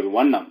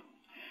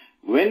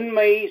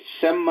 Venmai,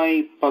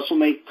 Semmai,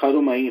 Pasumai,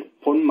 Karumai,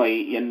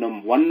 Punmai,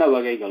 Yennum, Vanna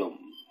Vagaigalum.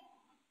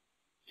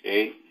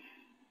 Okay?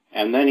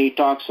 And then he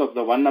talks of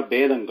the Vanna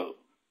Bedangal.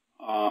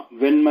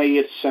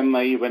 Venmayit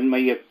Semmai,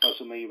 Venmayit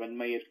Pasumai,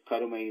 Venmayit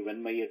Karumai,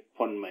 Venmayit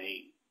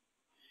Punmai.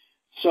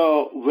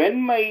 So,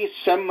 Venmai,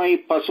 Semmai,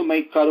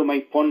 Pasumai,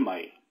 Karumai,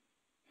 Punmai.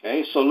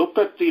 Okay, so look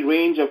at the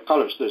range of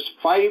colors. There's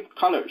 5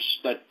 colors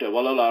that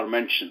Valalar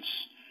mentions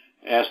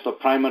as the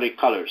primary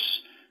colors.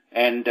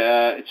 And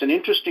it's an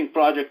interesting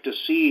project to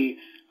see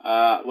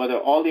whether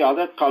all the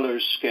other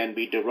colors can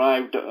be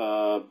derived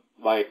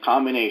by a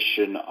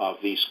combination of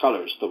these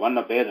colors, the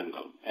Vanna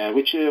Bedangal,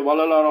 which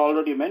Valalar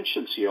already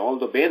mentions here, all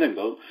the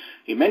Bedangal.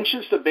 He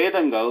mentions the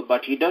Bedangal,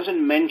 but he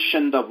doesn't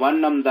mention the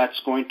Vannam that's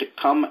going to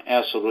come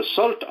as a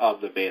result of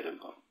the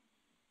Bedangal.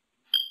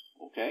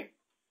 Okay?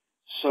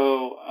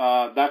 So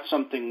that's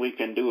something we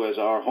can do as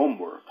our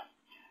homework.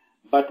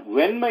 But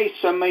Venmai,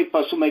 Semmai,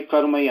 Pasumai,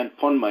 Karumai, and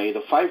Ponmai,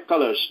 the 5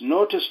 colors,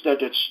 notice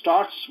that it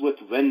starts with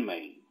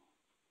Venmai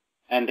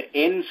and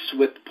ends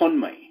with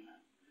Ponmai.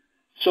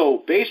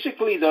 So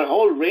basically the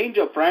whole range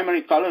of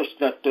primary colors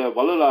that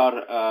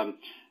Valalar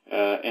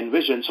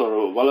envisions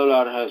or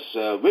Valalar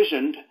has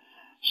visioned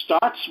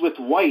starts with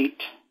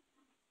white.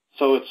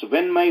 So it's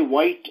Venmai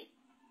white,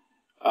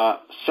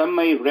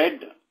 Semmai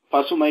red,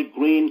 Pasumai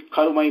green,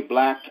 Karumai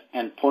black,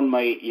 and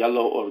Ponmai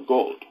yellow or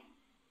gold.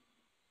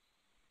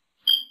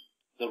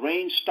 The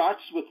range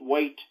starts with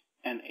white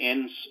and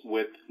ends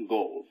with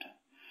gold.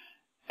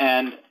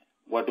 And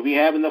what do we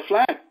have in the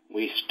flag?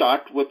 We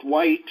start with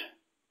white,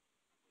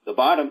 the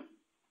bottom,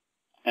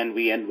 and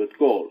we end with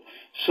gold.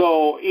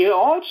 So it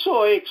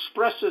also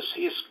expresses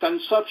his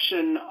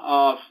conception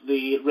of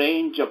the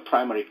range of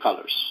primary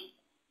colors,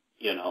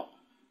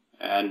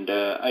 and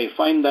I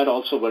find that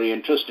also very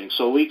interesting.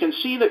 So we can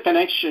see the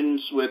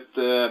connections with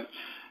the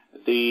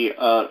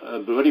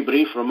very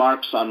brief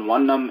remarks on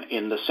Vannam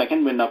in the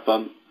second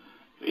Vinnapam.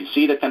 We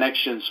see the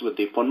connections with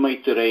the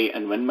Ponmaithirai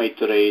and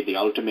Venmaithirai, the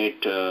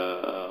ultimate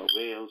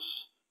veils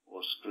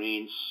or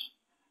screens.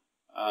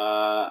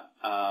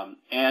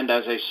 And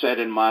as I said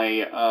in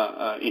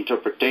my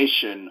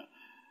interpretation,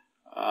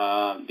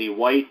 the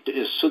white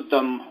is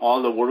Siddham,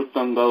 all the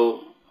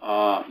Varukangal,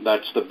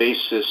 that's the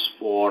basis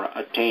for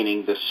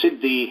attaining the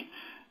Siddhi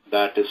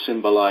that is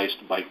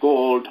symbolized by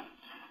gold.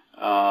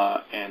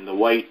 And the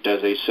white,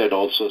 as I said,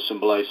 also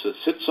symbolizes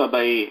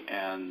Sitsabai,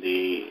 and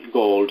the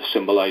gold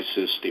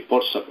symbolizes the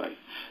Porsabai.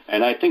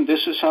 And I think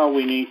this is how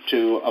we need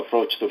to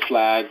approach the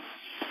flag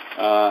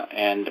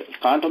and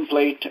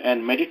contemplate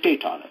and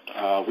meditate on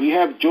it. We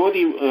have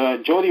Jodi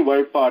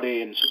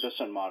Varpade in Siddha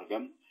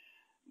Sanmargam,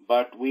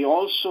 but we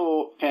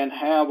also can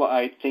have,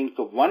 I think,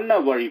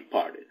 Vanna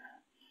Varipade.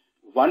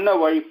 Vanna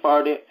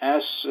Varipade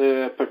as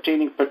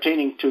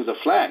pertaining to the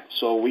flag.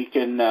 So we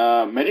can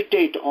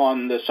meditate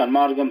on the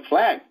Sanmargam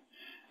flag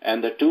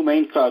and the two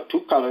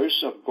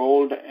colors of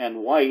gold and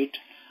white,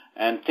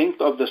 and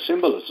think of the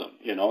symbolism.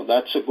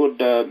 That's a good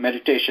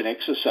meditation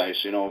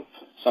exercise.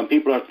 Some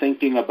people are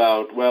thinking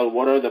about, well,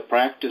 what are the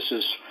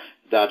practices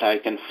that I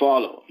can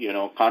follow?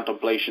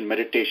 Contemplation,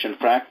 meditation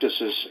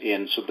practices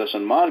in Siddha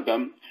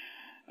Sanmargam.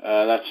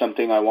 That's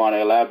something I want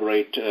to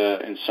elaborate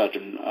in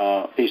certain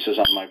pieces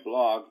on my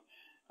blog.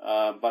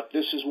 But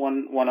this is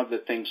one of the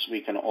things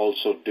we can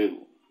also do.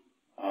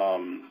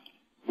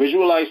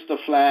 Visualize the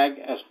flag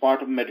as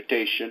part of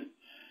meditation,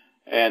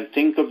 and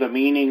think of the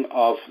meaning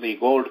of the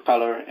gold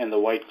color and the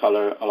white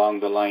color along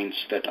the lines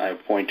that I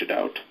have pointed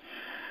out.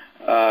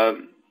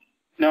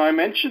 Now, I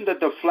mentioned that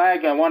the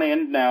flag, I want to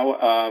end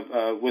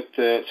now with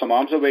some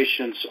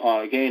observations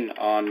again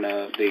on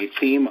the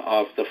theme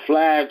of the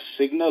flag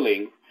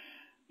signaling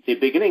the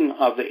beginning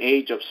of the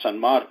age of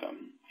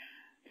Sanmargam.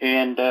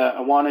 And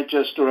I want to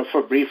just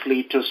refer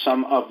briefly to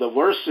some of the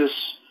verses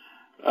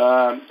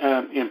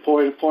in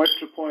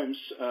poetry poems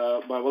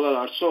by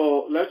Valalar.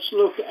 So let's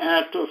look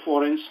at,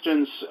 for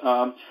instance,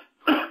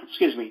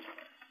 excuse me.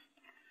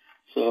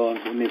 So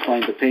let me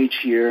find the page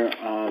here.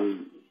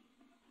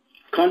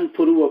 Kan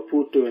Puruva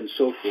Putu and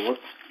so forth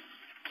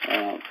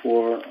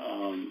for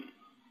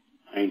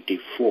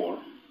 94.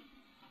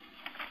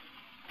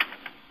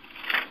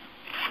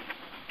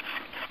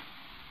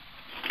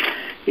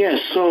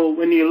 Yes, so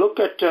when you look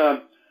at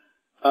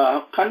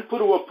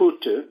Kanpurva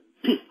Putu,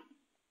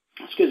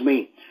 excuse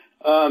me,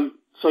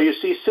 So you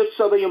see,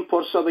 Sitsavayum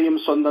Porsavayum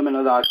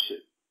Sondaminadachi.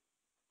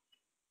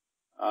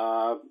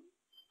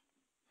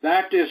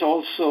 That is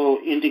also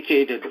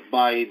indicated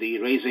by the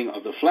raising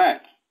of the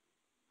flag.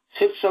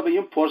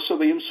 Sitsavayum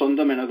Porsavayum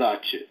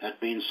Sondaminadachi.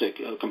 That means a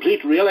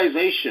complete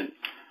realization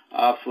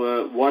of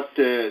what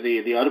the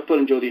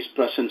Aruparanjodi's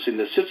presence in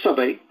the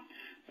Sitsavai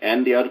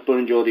and the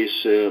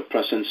Aruparanjodi's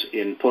presence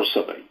in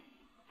Porsavai.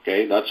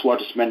 Okay, that's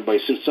what is meant by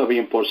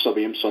Sitsavayum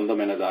Porsavayum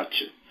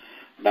Sondaminadachi.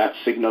 That's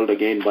signaled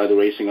again by the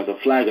raising of the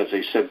flag. As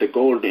I said, the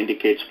gold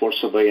indicates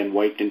Porsavai and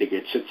white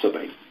indicates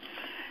Sitsavai.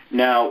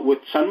 Now, with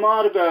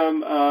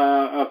Sanmargam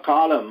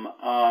column,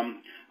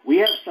 we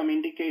have some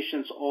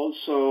indications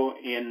also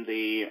in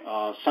the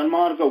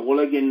Sanmarga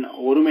Ulagin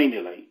Orumai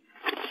Nilai.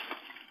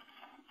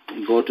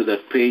 Go to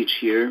that page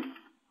here.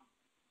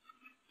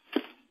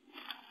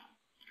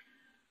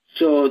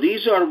 So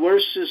these are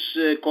verses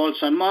called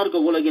Sanmarga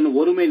Ulagin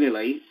Orumai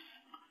Nilai,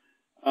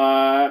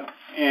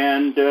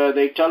 and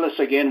they tell us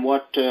again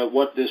what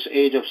this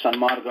age of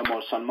Sanmargam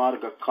or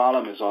Sanmarga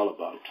column is all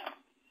about.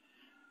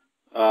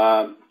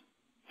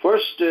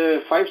 First,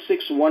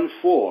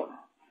 5614.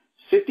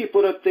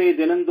 Sittipuratte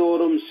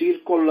Dinandorum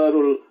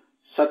Sirkollarul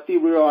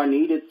Sattivirā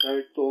Needed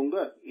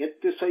Tartonga,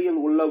 Yettisayil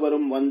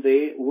Ullavarum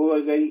Vande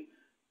Uvagai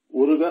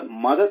Uruga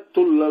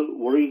Madattullal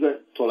Uriga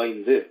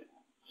Tolainde.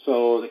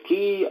 So the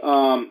key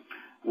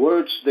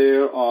words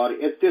there are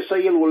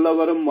Yettisayil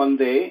Ullavarum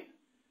Vande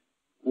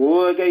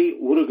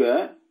Uvagai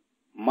Uruga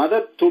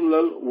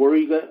Madattullal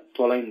Uriga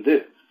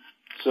Tolainde.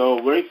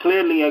 So very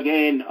clearly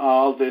again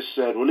all this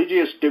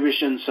religious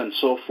divisions and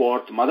so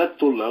forth,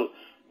 Madattullal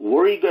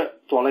Uriga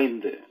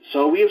Tolainde.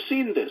 So we have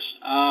seen this.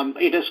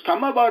 It has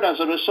come about as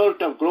a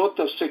result of growth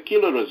of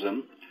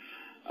secularism,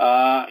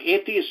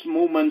 atheist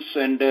movements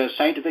and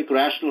scientific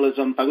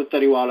rationalism,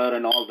 Pagattariwala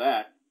and all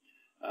that,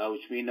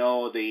 which we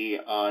know the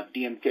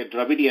DMK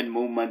Dravidian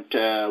movement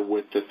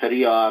with the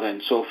Periyar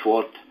and so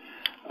forth.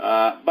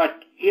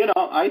 But you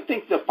know, I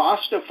think the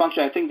positive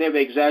function, I think they've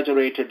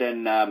exaggerated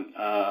and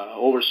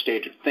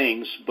overstated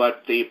things,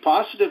 but the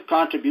positive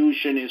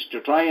contribution is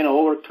to try and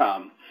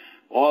overcome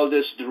all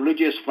this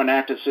religious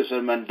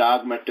fanaticism and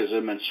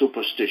dogmatism and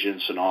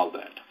superstitions and all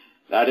that.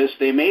 That is,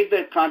 they made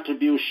their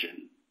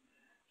contribution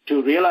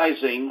to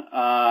realizing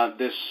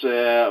this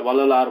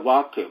Vallalar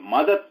Vaku,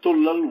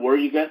 Madattullal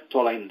Voliga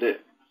Tolainde.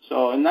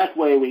 So in that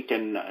way we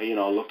can,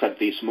 look at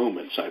these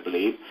movements, I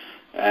believe.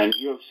 And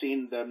you have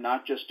seen them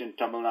not just in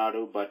Tamil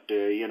Nadu, but,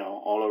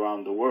 all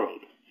around the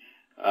world.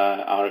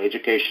 Our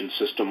education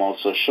system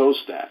also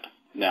shows that.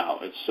 Now,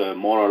 it's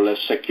more or less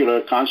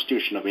secular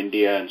constitution of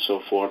India and so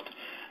forth,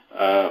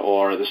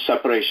 or the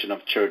separation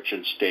of church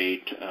and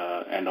state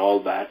and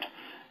all that.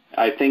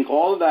 I think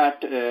all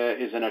that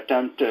is an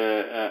attempt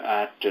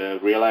at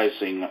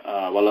realizing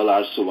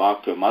Vallalar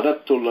Suvaka,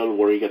 Madattullal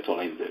Voliga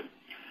Tolainde.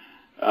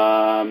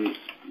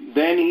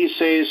 Then he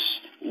says,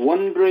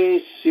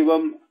 Ondre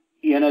Sivam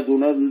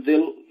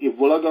எனதுணர்ந்தில்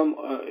இவ்வுலகம்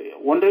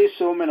ஒன்றே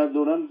சிவம்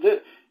எனதுணர்ந்து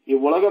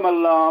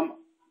இவ்வுலகமெல்லாம்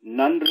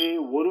நன்றே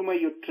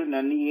ஒருமையுற்று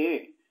நன்னியே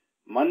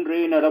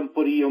மன்றே நடம்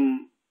புரியும்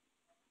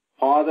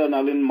பாத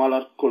நலின்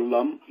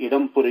மலர்க்குள்ளம்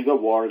இடம் புரிக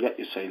வாழ்க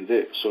இசைந்து.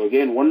 So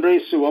again, ஒன்றே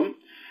சிவம்,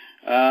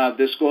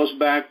 this goes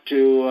back to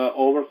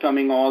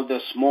overcoming all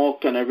the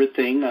smoke and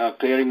everything,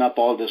 clearing up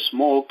all the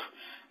smoke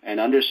and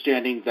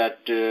understanding that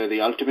the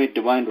ultimate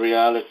divine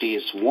reality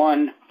is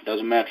one.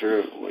 Doesn't matter,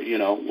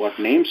 what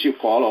names you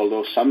call,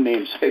 although some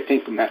names, I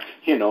think,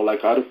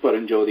 like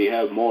Aruparanjodi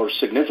have more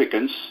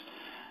significance.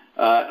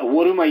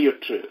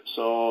 Urumayutru.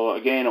 So,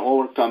 again,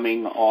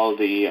 overcoming all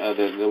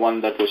the one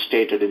that was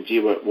stated in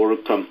Jiva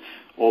Urukam,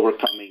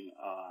 overcoming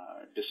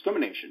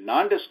discrimination.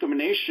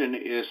 Non-discrimination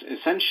is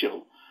essential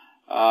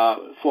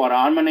for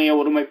Anmaneya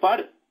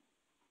Urumaipada.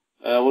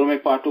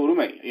 Urumaipada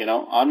Urumai,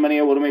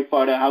 Anmaneya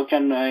Urumaipada, how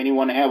can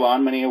anyone have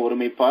Anmaneya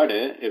Urumaipada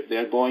if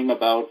they're going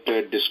about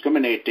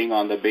discriminating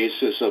on the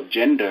basis of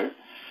gender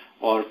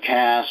or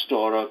caste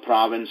or a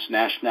province,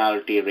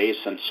 nationality,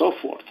 race, and so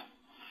forth?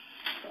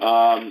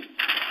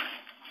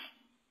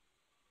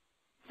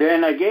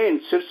 Then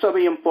again,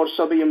 Sirsavayam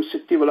Porsavayam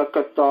Sitti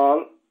Vilakattal,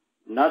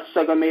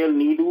 Narsagamel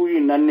Nidui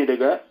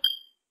Nannidaga,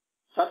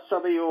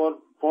 Satsavayor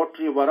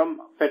Potri Varam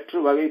Petru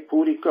Vagay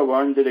Purika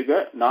Varndiriga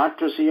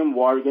Natrasiyam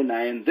Varga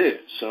Nayandu.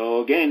 So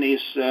again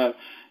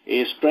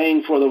is praying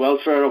for the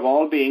welfare of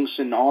all beings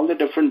in all the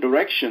different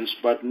directions,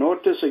 but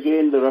notice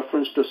again the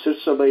reference to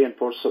Sirsavai and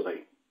Porsavai.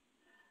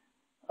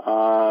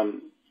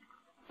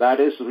 That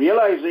is,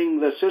 realizing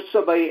the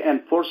Sirsavai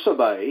and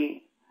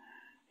Porsavai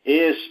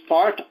is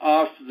part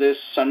of this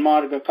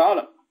Sanmarga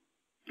column.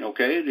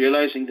 Okay,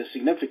 realizing the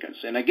significance.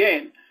 And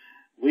again,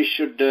 we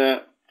should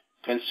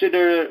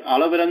consider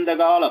Alaviranda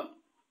column.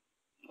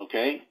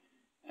 Okay,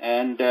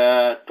 and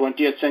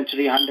 20th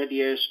century, 100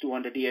 years,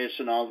 200 years,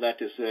 and all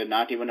that is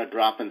not even a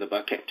drop in the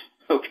bucket.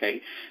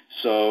 Okay,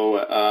 so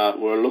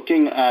we're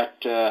looking at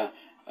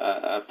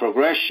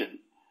progression,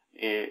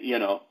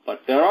 but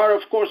there are,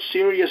 of course,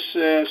 serious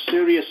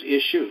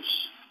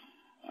issues,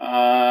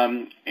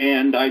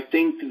 and I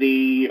think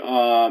the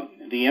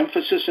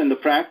emphasis and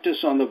the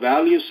practice on the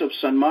values of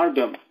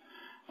Sanmargam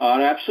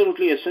are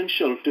absolutely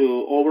essential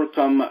to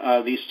overcome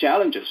these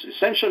challenges.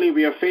 Essentially,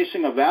 we are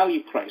facing a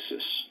value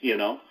crisis,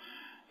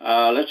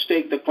 Let's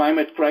take the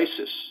climate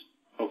crisis,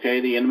 okay,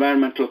 the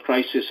environmental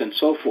crisis and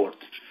so forth.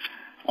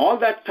 All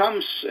that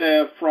comes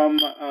from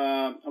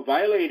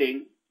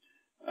violating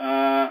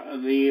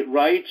the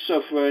rights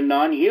of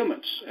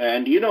non-humans.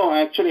 And,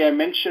 actually I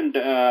mentioned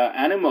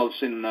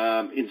animals in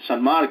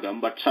Sanmargam,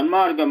 but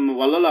Sanmargam,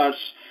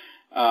 Vallalar's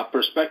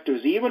perspective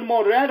is even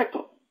more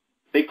radical,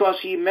 because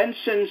he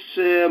mentions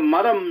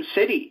Maram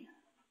Seri,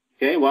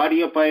 okay,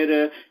 Vadiya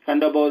Paira,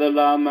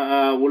 Kandabodalam,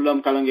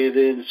 Ullam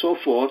Kalangede, and so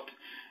forth.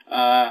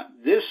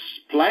 These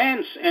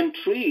plants and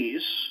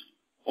trees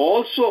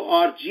also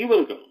are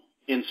Jivalgal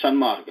in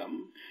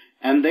Sanmargam,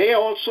 and they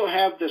also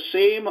have the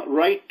same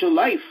right to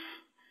life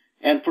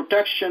and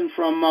protection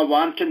from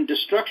wanton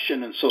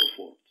destruction and so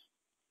forth.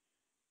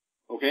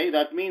 Okay,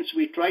 that means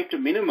we try to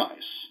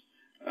minimize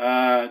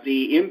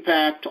the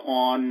impact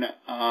on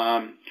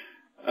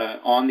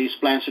these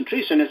plants and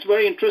trees. And it's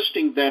very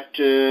interesting that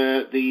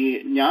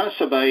the Jnana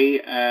Sabhai,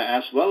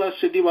 as well as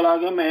Siddhi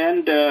Valagam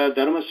and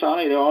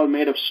Dharmasala, they're all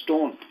made of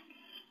stone,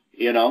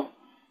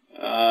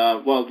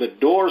 Well, the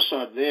doors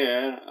are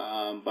there,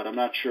 but I'm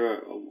not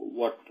sure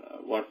what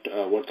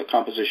the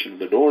composition of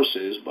the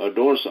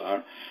doors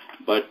are.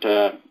 But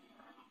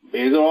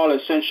these are all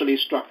essentially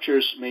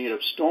structures made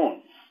of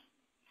stone.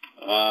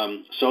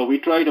 So we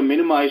try to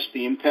minimize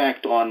the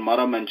impact on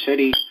Maram and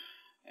Seri.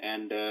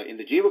 And in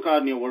the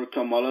Jivakarnya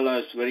Workam, Malala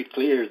is very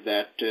clear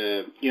that,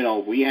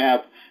 we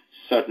have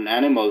certain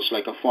animals,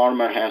 like a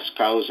farmer has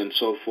cows and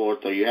so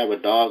forth, or you have a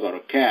dog or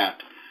a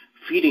cat.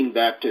 Feeding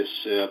that is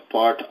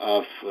part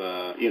of,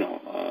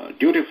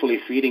 dutifully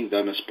feeding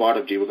them is part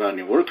of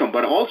Jivakarnya Workam,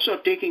 but also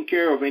taking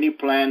care of any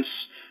plants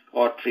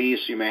or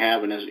trees you may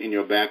have in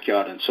your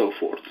backyard and so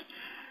forth.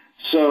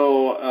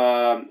 So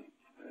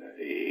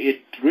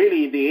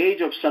the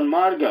age of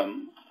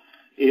Sanmargam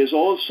is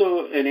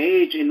also an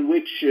age in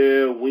which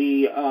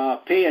we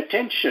pay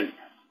attention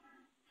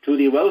to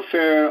the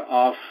welfare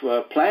of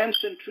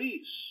plants and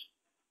trees,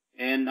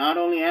 and not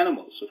only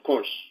animals, of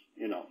course.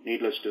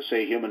 Needless to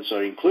say, humans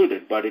are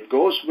included, but it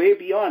goes way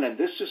beyond. And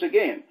this is,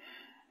 again,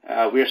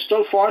 we are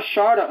still far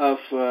short of,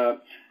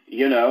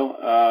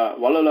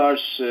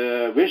 Vallalar's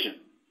vision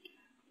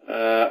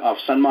of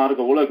Sanmarga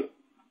Ulaga.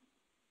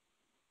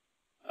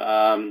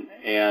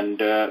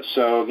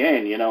 So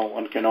again,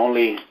 one can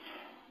only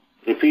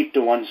repeat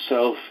to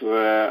oneself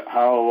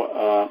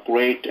how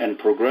great and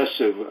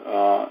progressive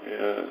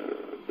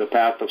the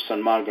path of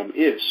Sanmargam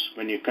is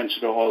when you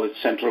consider all its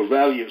central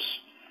values.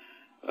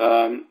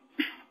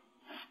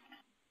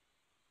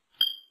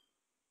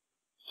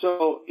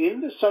 So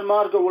in the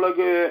Sanmarga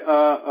Ulagin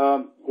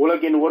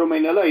Urumai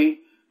Nilai,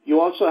 you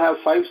also have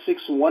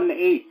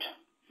 5618.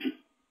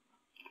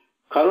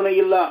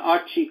 Karunayilla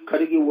Achi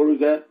Karigi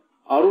Urga,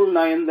 Arul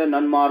Nayanda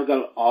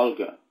Nanmargal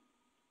Alga.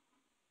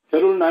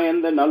 Perul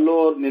Nayanda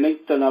Nallor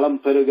Ninaita Nalam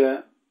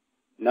Peruga,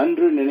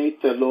 Nandru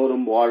Ninaita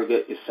Lorum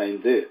Varga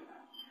Isainde.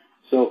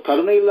 So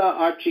Karunayilla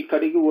Achi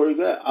Karigi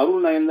Urga,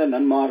 Arul Nayanda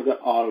Nanmarga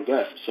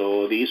Alga.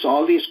 So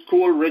all these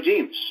cruel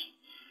regimes.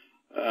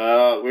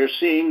 We're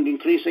seeing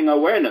increasing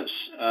awareness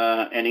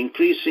and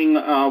increasing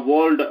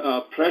world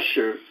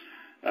pressure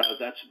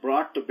that's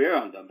brought to bear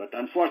on them. But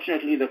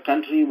unfortunately, the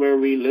country where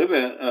we live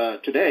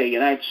today,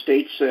 United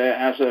States,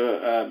 has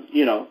a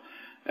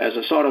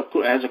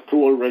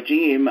cruel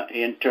regime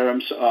in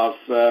terms of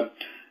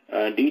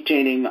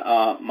detaining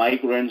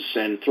migrants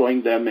and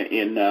throwing them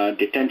in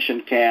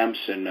detention camps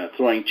and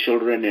throwing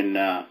children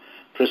in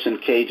prison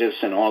cages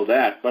and all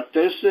that. But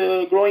there's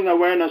growing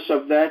awareness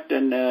of that,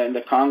 and in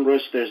the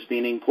Congress there's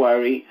been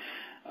inquiry,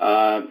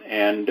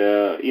 and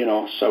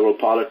several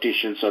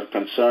politicians are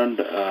concerned,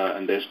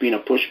 and there's been a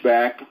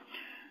pushback.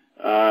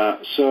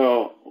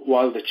 So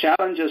while the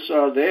challenges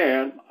are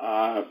there,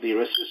 the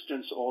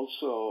resistance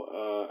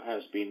also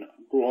has been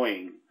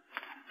growing.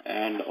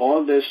 And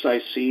all this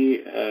I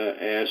see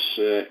as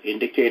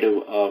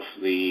indicative of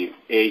the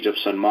age of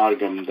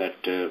Sanmargam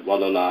that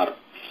Vallalar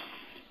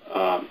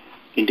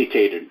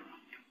indicated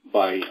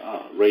by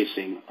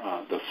raising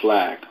the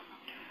flag.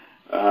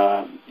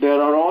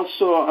 There are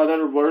also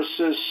other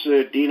verses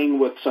dealing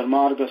with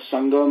Sanmarga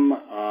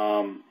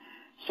Sangam,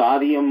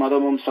 Sadiyam,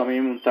 Madamam,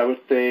 Samayam,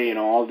 Tavirte.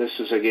 All this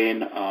is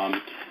again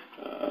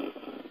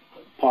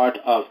part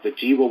of the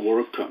Jiva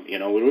Workam.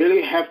 We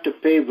really have to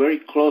pay very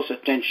close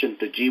attention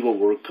to Jiva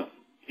Workam.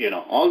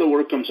 All the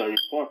Workams are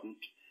important,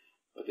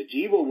 but the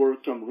Jiva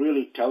Workam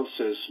really tells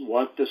us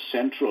what the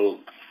central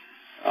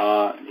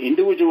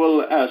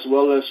individual as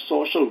well as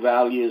social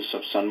values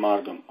of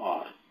Sanmargam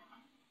are.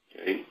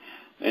 Okay?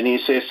 And he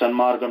says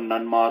Sanmargam,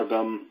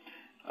 Nanmargam.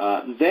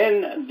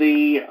 Then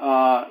the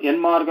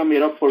Enmargam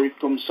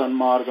Irapurikum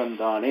Sanmargam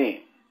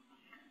Dane.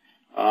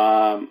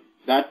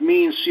 That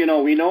means,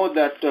 we know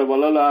that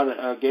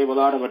Vallalar gave a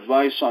lot of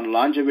advice on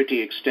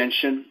longevity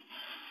extension.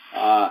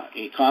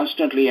 He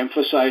constantly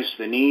emphasized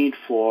the need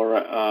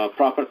for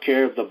proper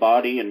care of the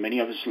body in many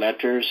of his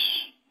letters.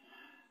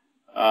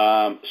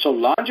 So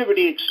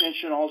longevity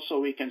extension also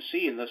we can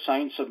see in the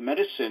science of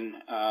medicine,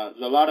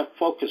 there's a lot of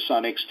focus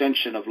on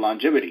extension of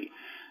longevity.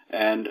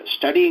 And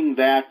studying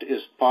that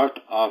is part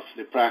of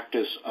the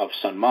practice of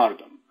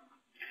Sanmargam.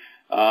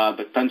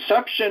 The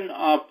conception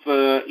of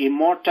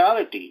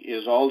immortality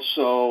is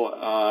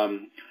also,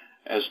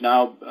 as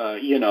now,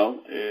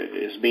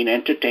 is being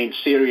entertained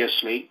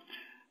seriously.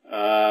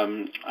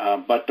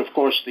 But of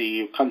course,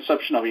 the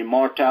conception of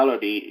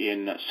immortality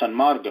in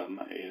Sanmargam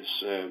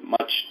is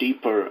much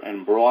deeper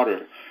and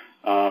broader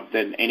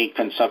than any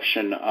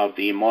conception of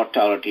the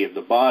immortality of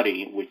the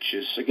body, which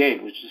is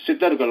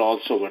Siddhargal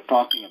also were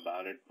talking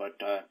about it, but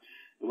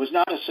it was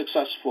not a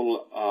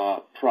successful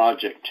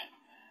project.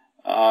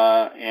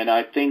 And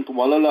I think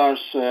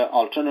Vallalar's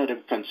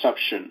alternative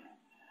conception,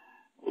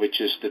 which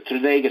is the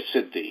Tridega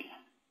Siddhi,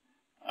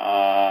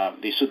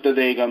 the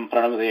Suddhadegam,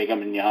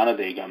 Pranavadegam, and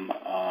Jnanadegam,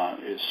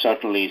 is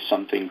certainly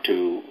something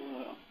to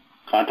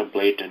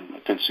contemplate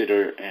and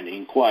consider and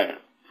inquire.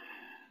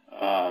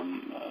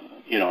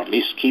 At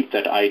least keep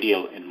that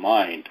ideal in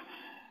mind.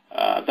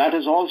 That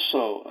is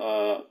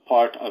also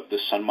part of the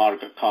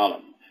Sanmarga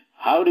column.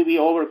 How do we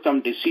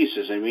overcome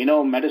diseases? And we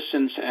know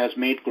medicine has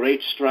made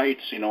great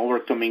strides in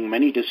overcoming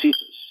many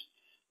diseases.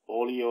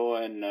 Polio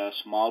and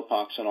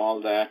smallpox and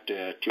all that,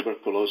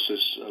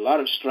 tuberculosis, a lot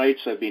of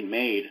strides have been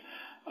made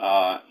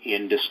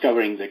in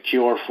discovering the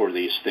cure for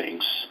these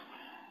things.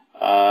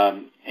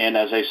 And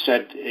as I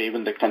said,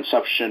 even the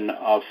conception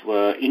of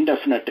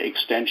indefinite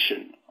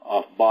extension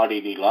of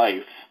bodily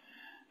life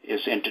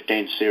is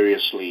entertained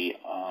seriously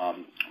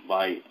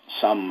by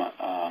some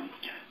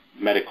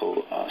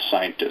medical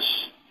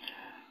scientists.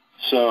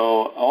 So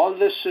all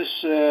this is,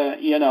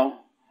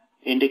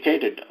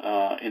 indicated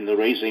in the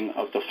raising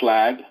of the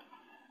flag.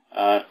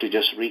 To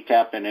just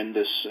recap and end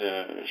this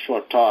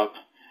short talk,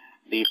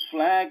 the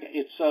flag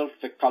itself,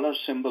 the color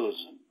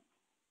symbolism.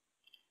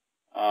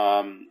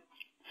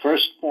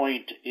 First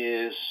point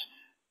is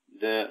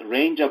the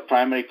range of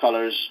primary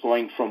colors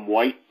going from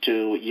white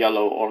to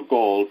yellow or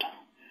gold.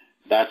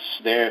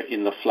 That's there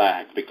in the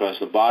flag because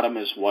the bottom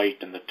is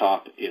white and the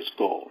top is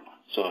gold.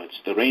 So it's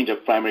the range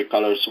of primary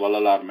colors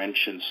Vallalar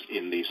mentions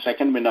in the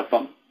second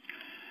Vinnapam.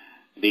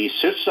 The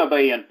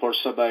Sirsabai and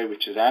Porsabai,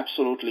 which is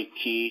absolutely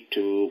key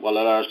to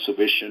Vallalar's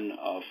vision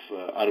of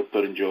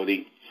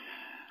Arupperanjodi.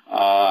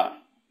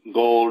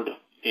 Gold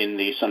in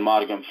the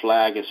Sanmargam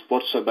flag is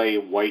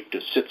Porsabai, white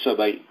is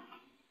Sitsabai.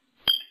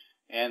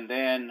 And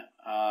then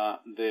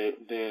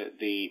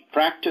the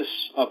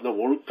practice of the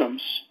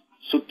Volkams,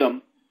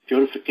 Suddham,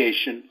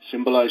 purification,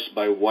 symbolized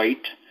by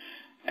white,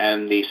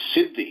 and the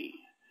Siddhi,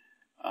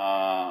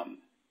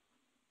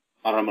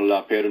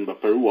 Aramalla Perunba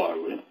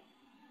Peruvaru,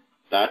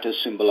 that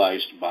is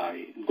symbolized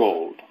by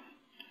gold.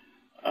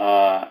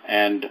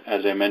 And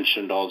as I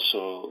mentioned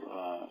also,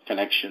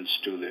 connections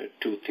to the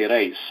two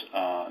Thirais,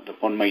 the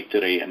Ponmai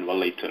Thirai and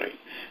Vallai Thirai.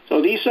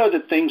 So these are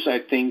the things I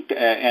think,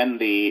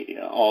 and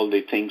all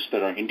the things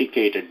that are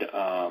indicated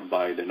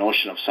by the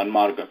notion of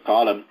Sanmarga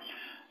column.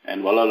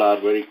 And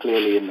Vallalar very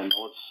clearly in the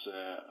notes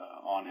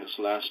on his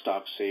last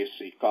talk says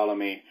the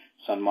column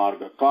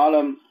Sanmarga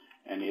column,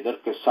 and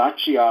Idarka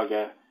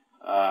Sachiyaga,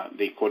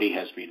 the Kodi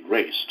has been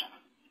raised.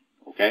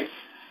 Okay?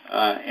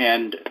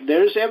 And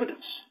there is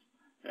evidence.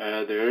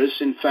 There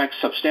is, in fact,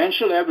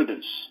 substantial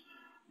evidence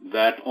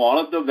that all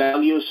of the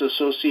values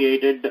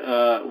associated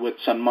with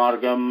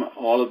Sanmargam,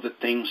 all of the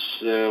things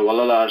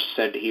Vallalar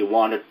said he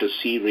wanted to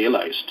see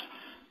realized,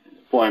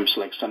 poems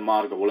like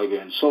Sanmarga Ulaga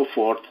and so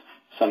forth,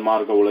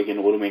 Sanmarga Ulagin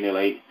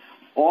Uruminilai,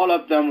 all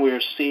of them we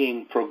are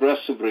seeing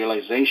progressive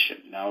realization.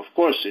 Now, of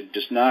course, it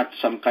is not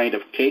some kind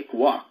of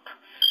cakewalk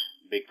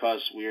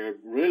because we're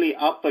really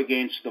up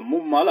against the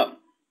Mummalam,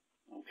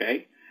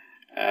 okay?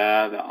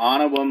 The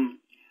Anavam,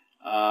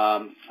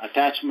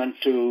 attachment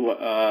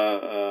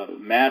to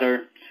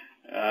matter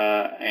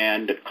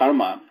and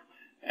karma,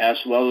 as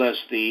well as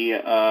the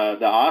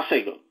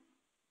Asaigal,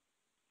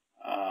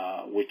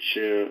 which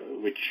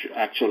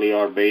actually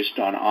are based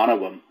on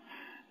Anavam,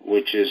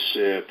 which is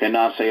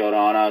Penasai or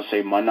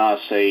Anasai,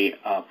 Manasai,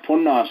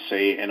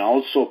 Punnasai, and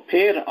also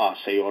Per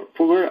Asai or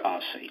Pugar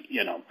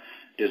Asai,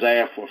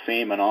 desire for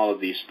fame and all of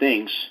these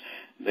things.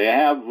 They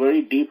have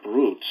very deep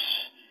roots.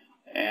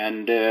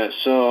 And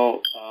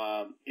so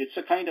it's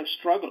a kind of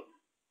struggle,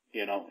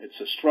 it's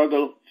a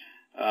struggle.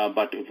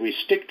 But if we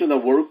stick to the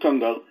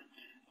Varukangal,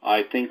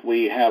 I think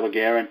we have a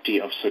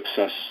guarantee of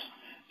success.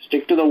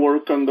 Stick to the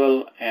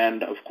Varukangal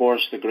and, of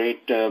course, the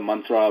great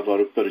mantra of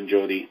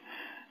Arupperanjodi.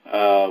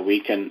 We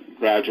can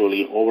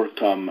gradually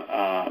overcome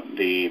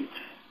the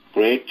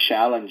great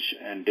challenge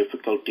and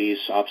difficulties,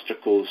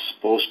 obstacles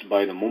posed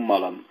by the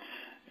Mummalam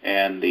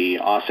and the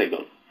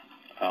Asaigal,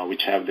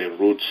 which have their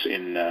roots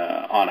in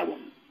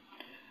Anavam.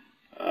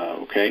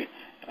 Okay,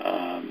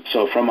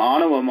 so from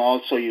Anavam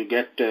also you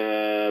get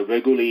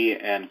Veguli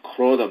and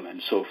Krodham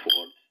and so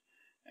forth,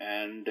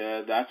 and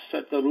that's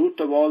at the root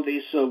of all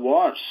these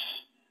wars.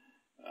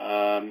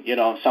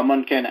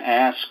 Someone can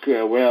ask,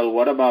 well,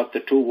 what about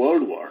the two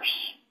world wars?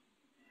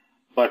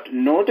 But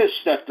notice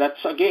that that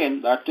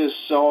is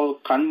all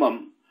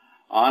Kanmam,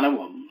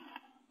 Anavam,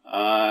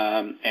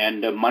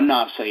 and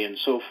Mannasai and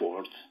so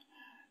forth.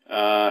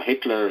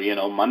 Hitler,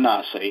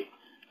 Mannasai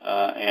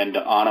and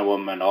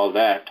Anavam and all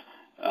that,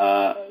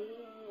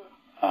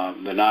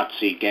 the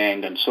Nazi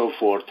gang and so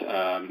forth,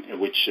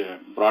 which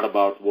brought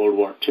about World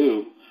War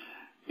II.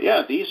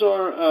 Yeah, these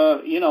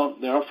are,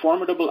 there are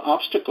formidable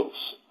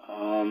obstacles.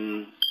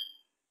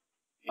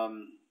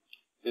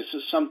 This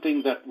is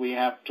something that we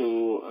have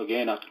to,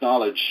 again,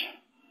 acknowledge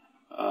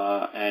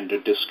and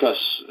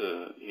discuss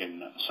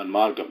in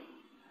Sanmargam.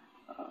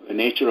 The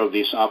nature of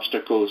these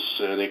obstacles,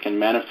 they can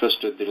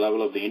manifest at the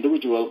level of the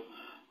individual,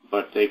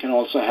 but they can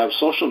also have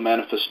social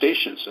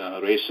manifestations,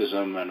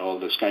 racism and all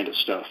this kind of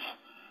stuff.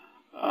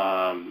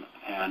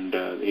 And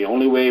the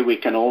only way we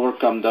can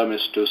overcome them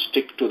is to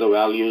stick to the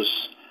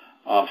values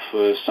of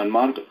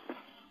Sanmargam,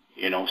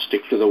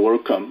 stick to the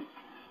workam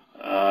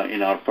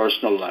in our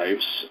personal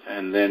lives,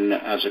 and then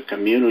as a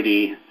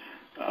community,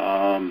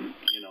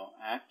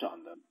 act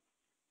on them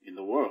in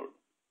the world.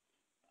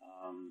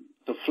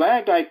 The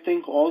flag, I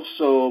think,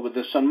 also with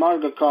the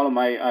Sanmarga column,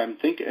 I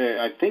think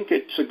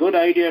it's a good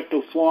idea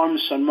to form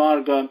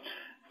Sanmarga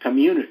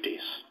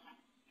communities.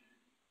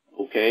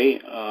 Okay,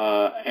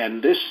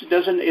 and this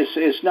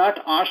is not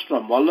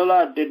ashram.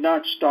 Vallala did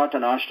not start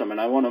an ashram, and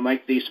I want to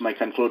make these my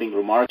concluding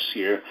remarks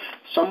here.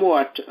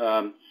 Somewhat,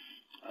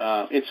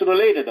 it's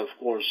related, of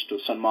course, to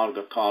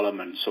Sanmarga column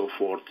and so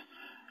forth.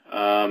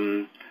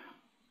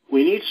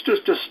 We need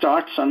to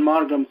start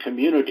Sanmargam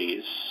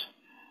communities.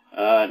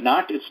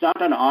 It's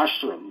not an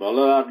ashram.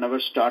 Vallala never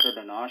started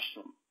an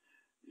ashram.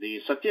 The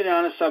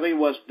Satyajnana Sabai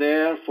was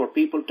there for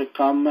people to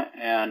come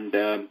and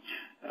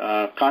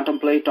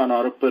contemplate on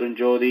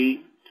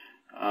Arupperanjodi,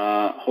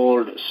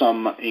 hold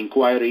some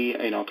inquiry,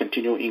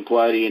 continue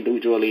inquiry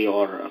individually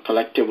or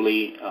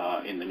collectively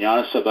in the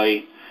Jnana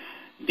Sabai.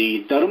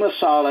 The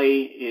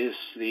Dharmasalai is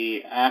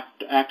the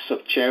acts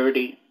of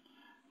charity,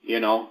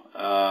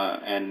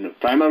 and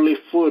primarily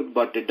food,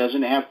 but it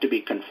doesn't have to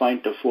be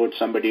confined to food.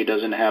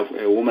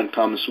 A woman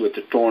comes with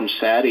a torn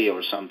sari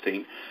or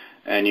something,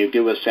 and you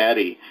give a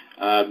sari.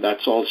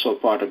 That's also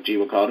part of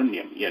Jiva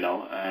Karunyam,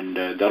 and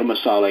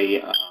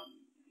Dharmasalai,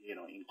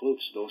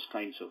 includes those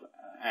kinds of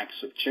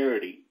acts of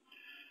charity.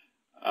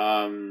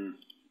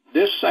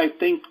 This, I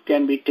think,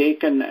 can be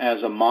taken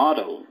as a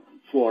model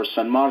for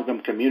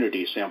Sanmargam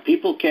communities.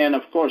 People can,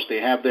 of course,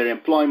 they have their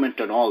employment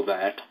and all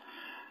that,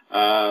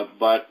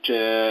 but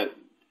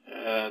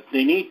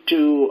they need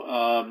to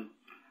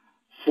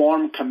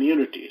form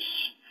communities.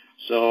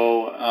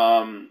 So,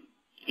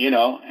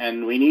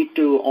 and we need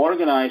to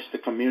organize the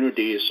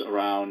communities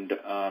around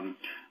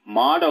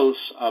models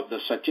of the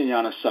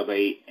Satyajnana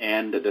Sabai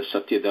and the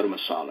Satya Dharma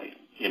Salai.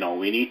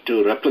 We need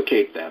to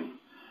replicate them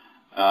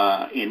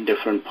in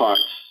different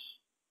parts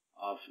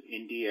of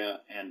India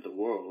and the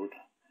world.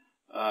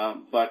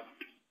 But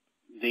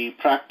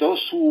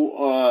those who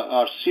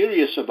are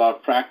serious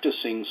about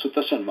practicing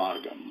Sutta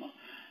Sanmargam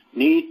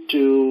need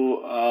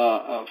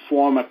to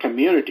form a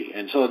community.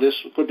 And so this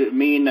could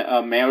mean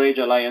marriage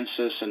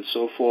alliances and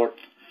so forth,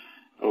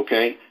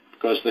 okay,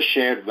 because the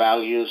shared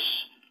values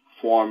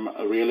form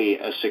really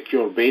a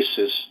secure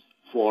basis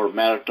for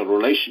marital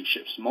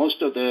relationships.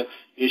 Most of the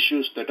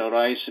issues that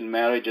arise in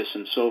marriages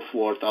and so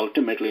forth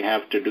ultimately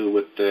have to do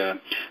with,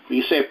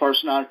 we say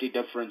personality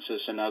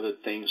differences and other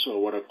things,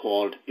 or what are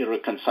called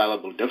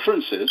irreconcilable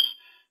differences,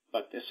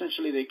 but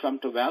essentially they come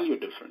to value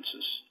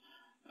differences.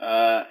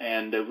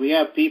 And if we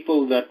have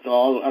people that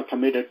all are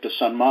committed to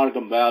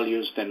Sanmargam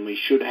values, then we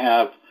should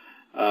have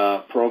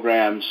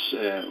programs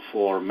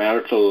for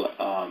marital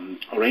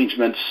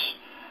arrangements.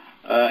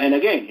 And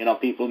again,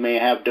 people may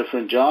have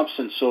different jobs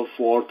and so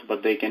forth,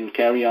 but they can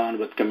carry on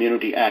with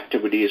community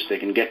activities. They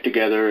can get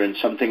together in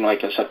something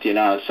like a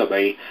Satyajnana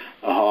Sabai,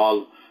 a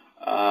hall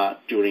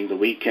during the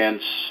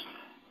weekends,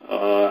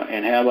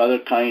 and have other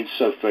kinds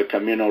of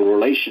communal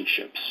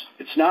relationships.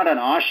 It's not an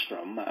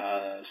ashram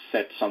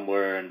set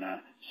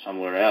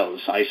somewhere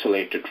else,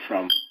 isolated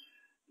from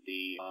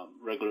the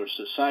regular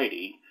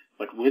society.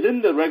 But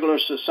within the regular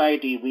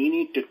society, we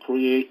need to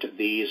create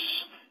these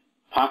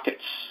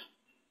pockets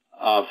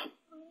of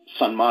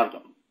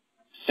Sanmargam,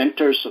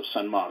 centers of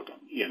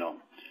Sanmargam,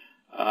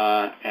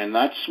 and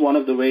that's one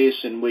of the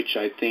ways in which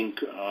I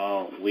think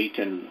we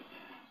can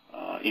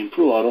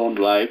improve our own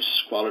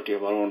lives, quality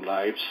of our own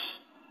lives,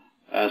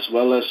 as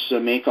well as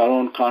make our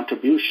own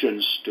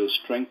contributions to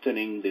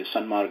strengthening the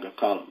Sanmarga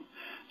column.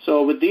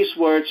 So with these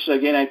words,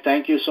 again, I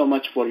thank you so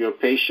much for your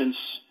patience.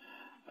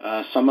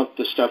 Some of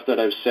the stuff that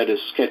I've said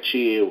is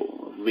sketchy.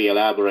 We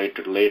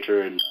elaborated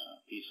later in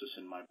pieces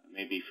in my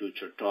maybe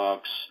future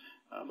talks.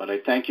 But I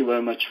thank you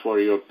very much for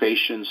your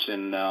patience,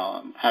 and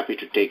I'm happy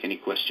to take any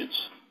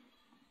questions.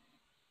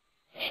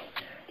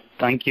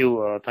 Thank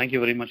you. Thank you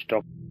very much,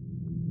 Dr.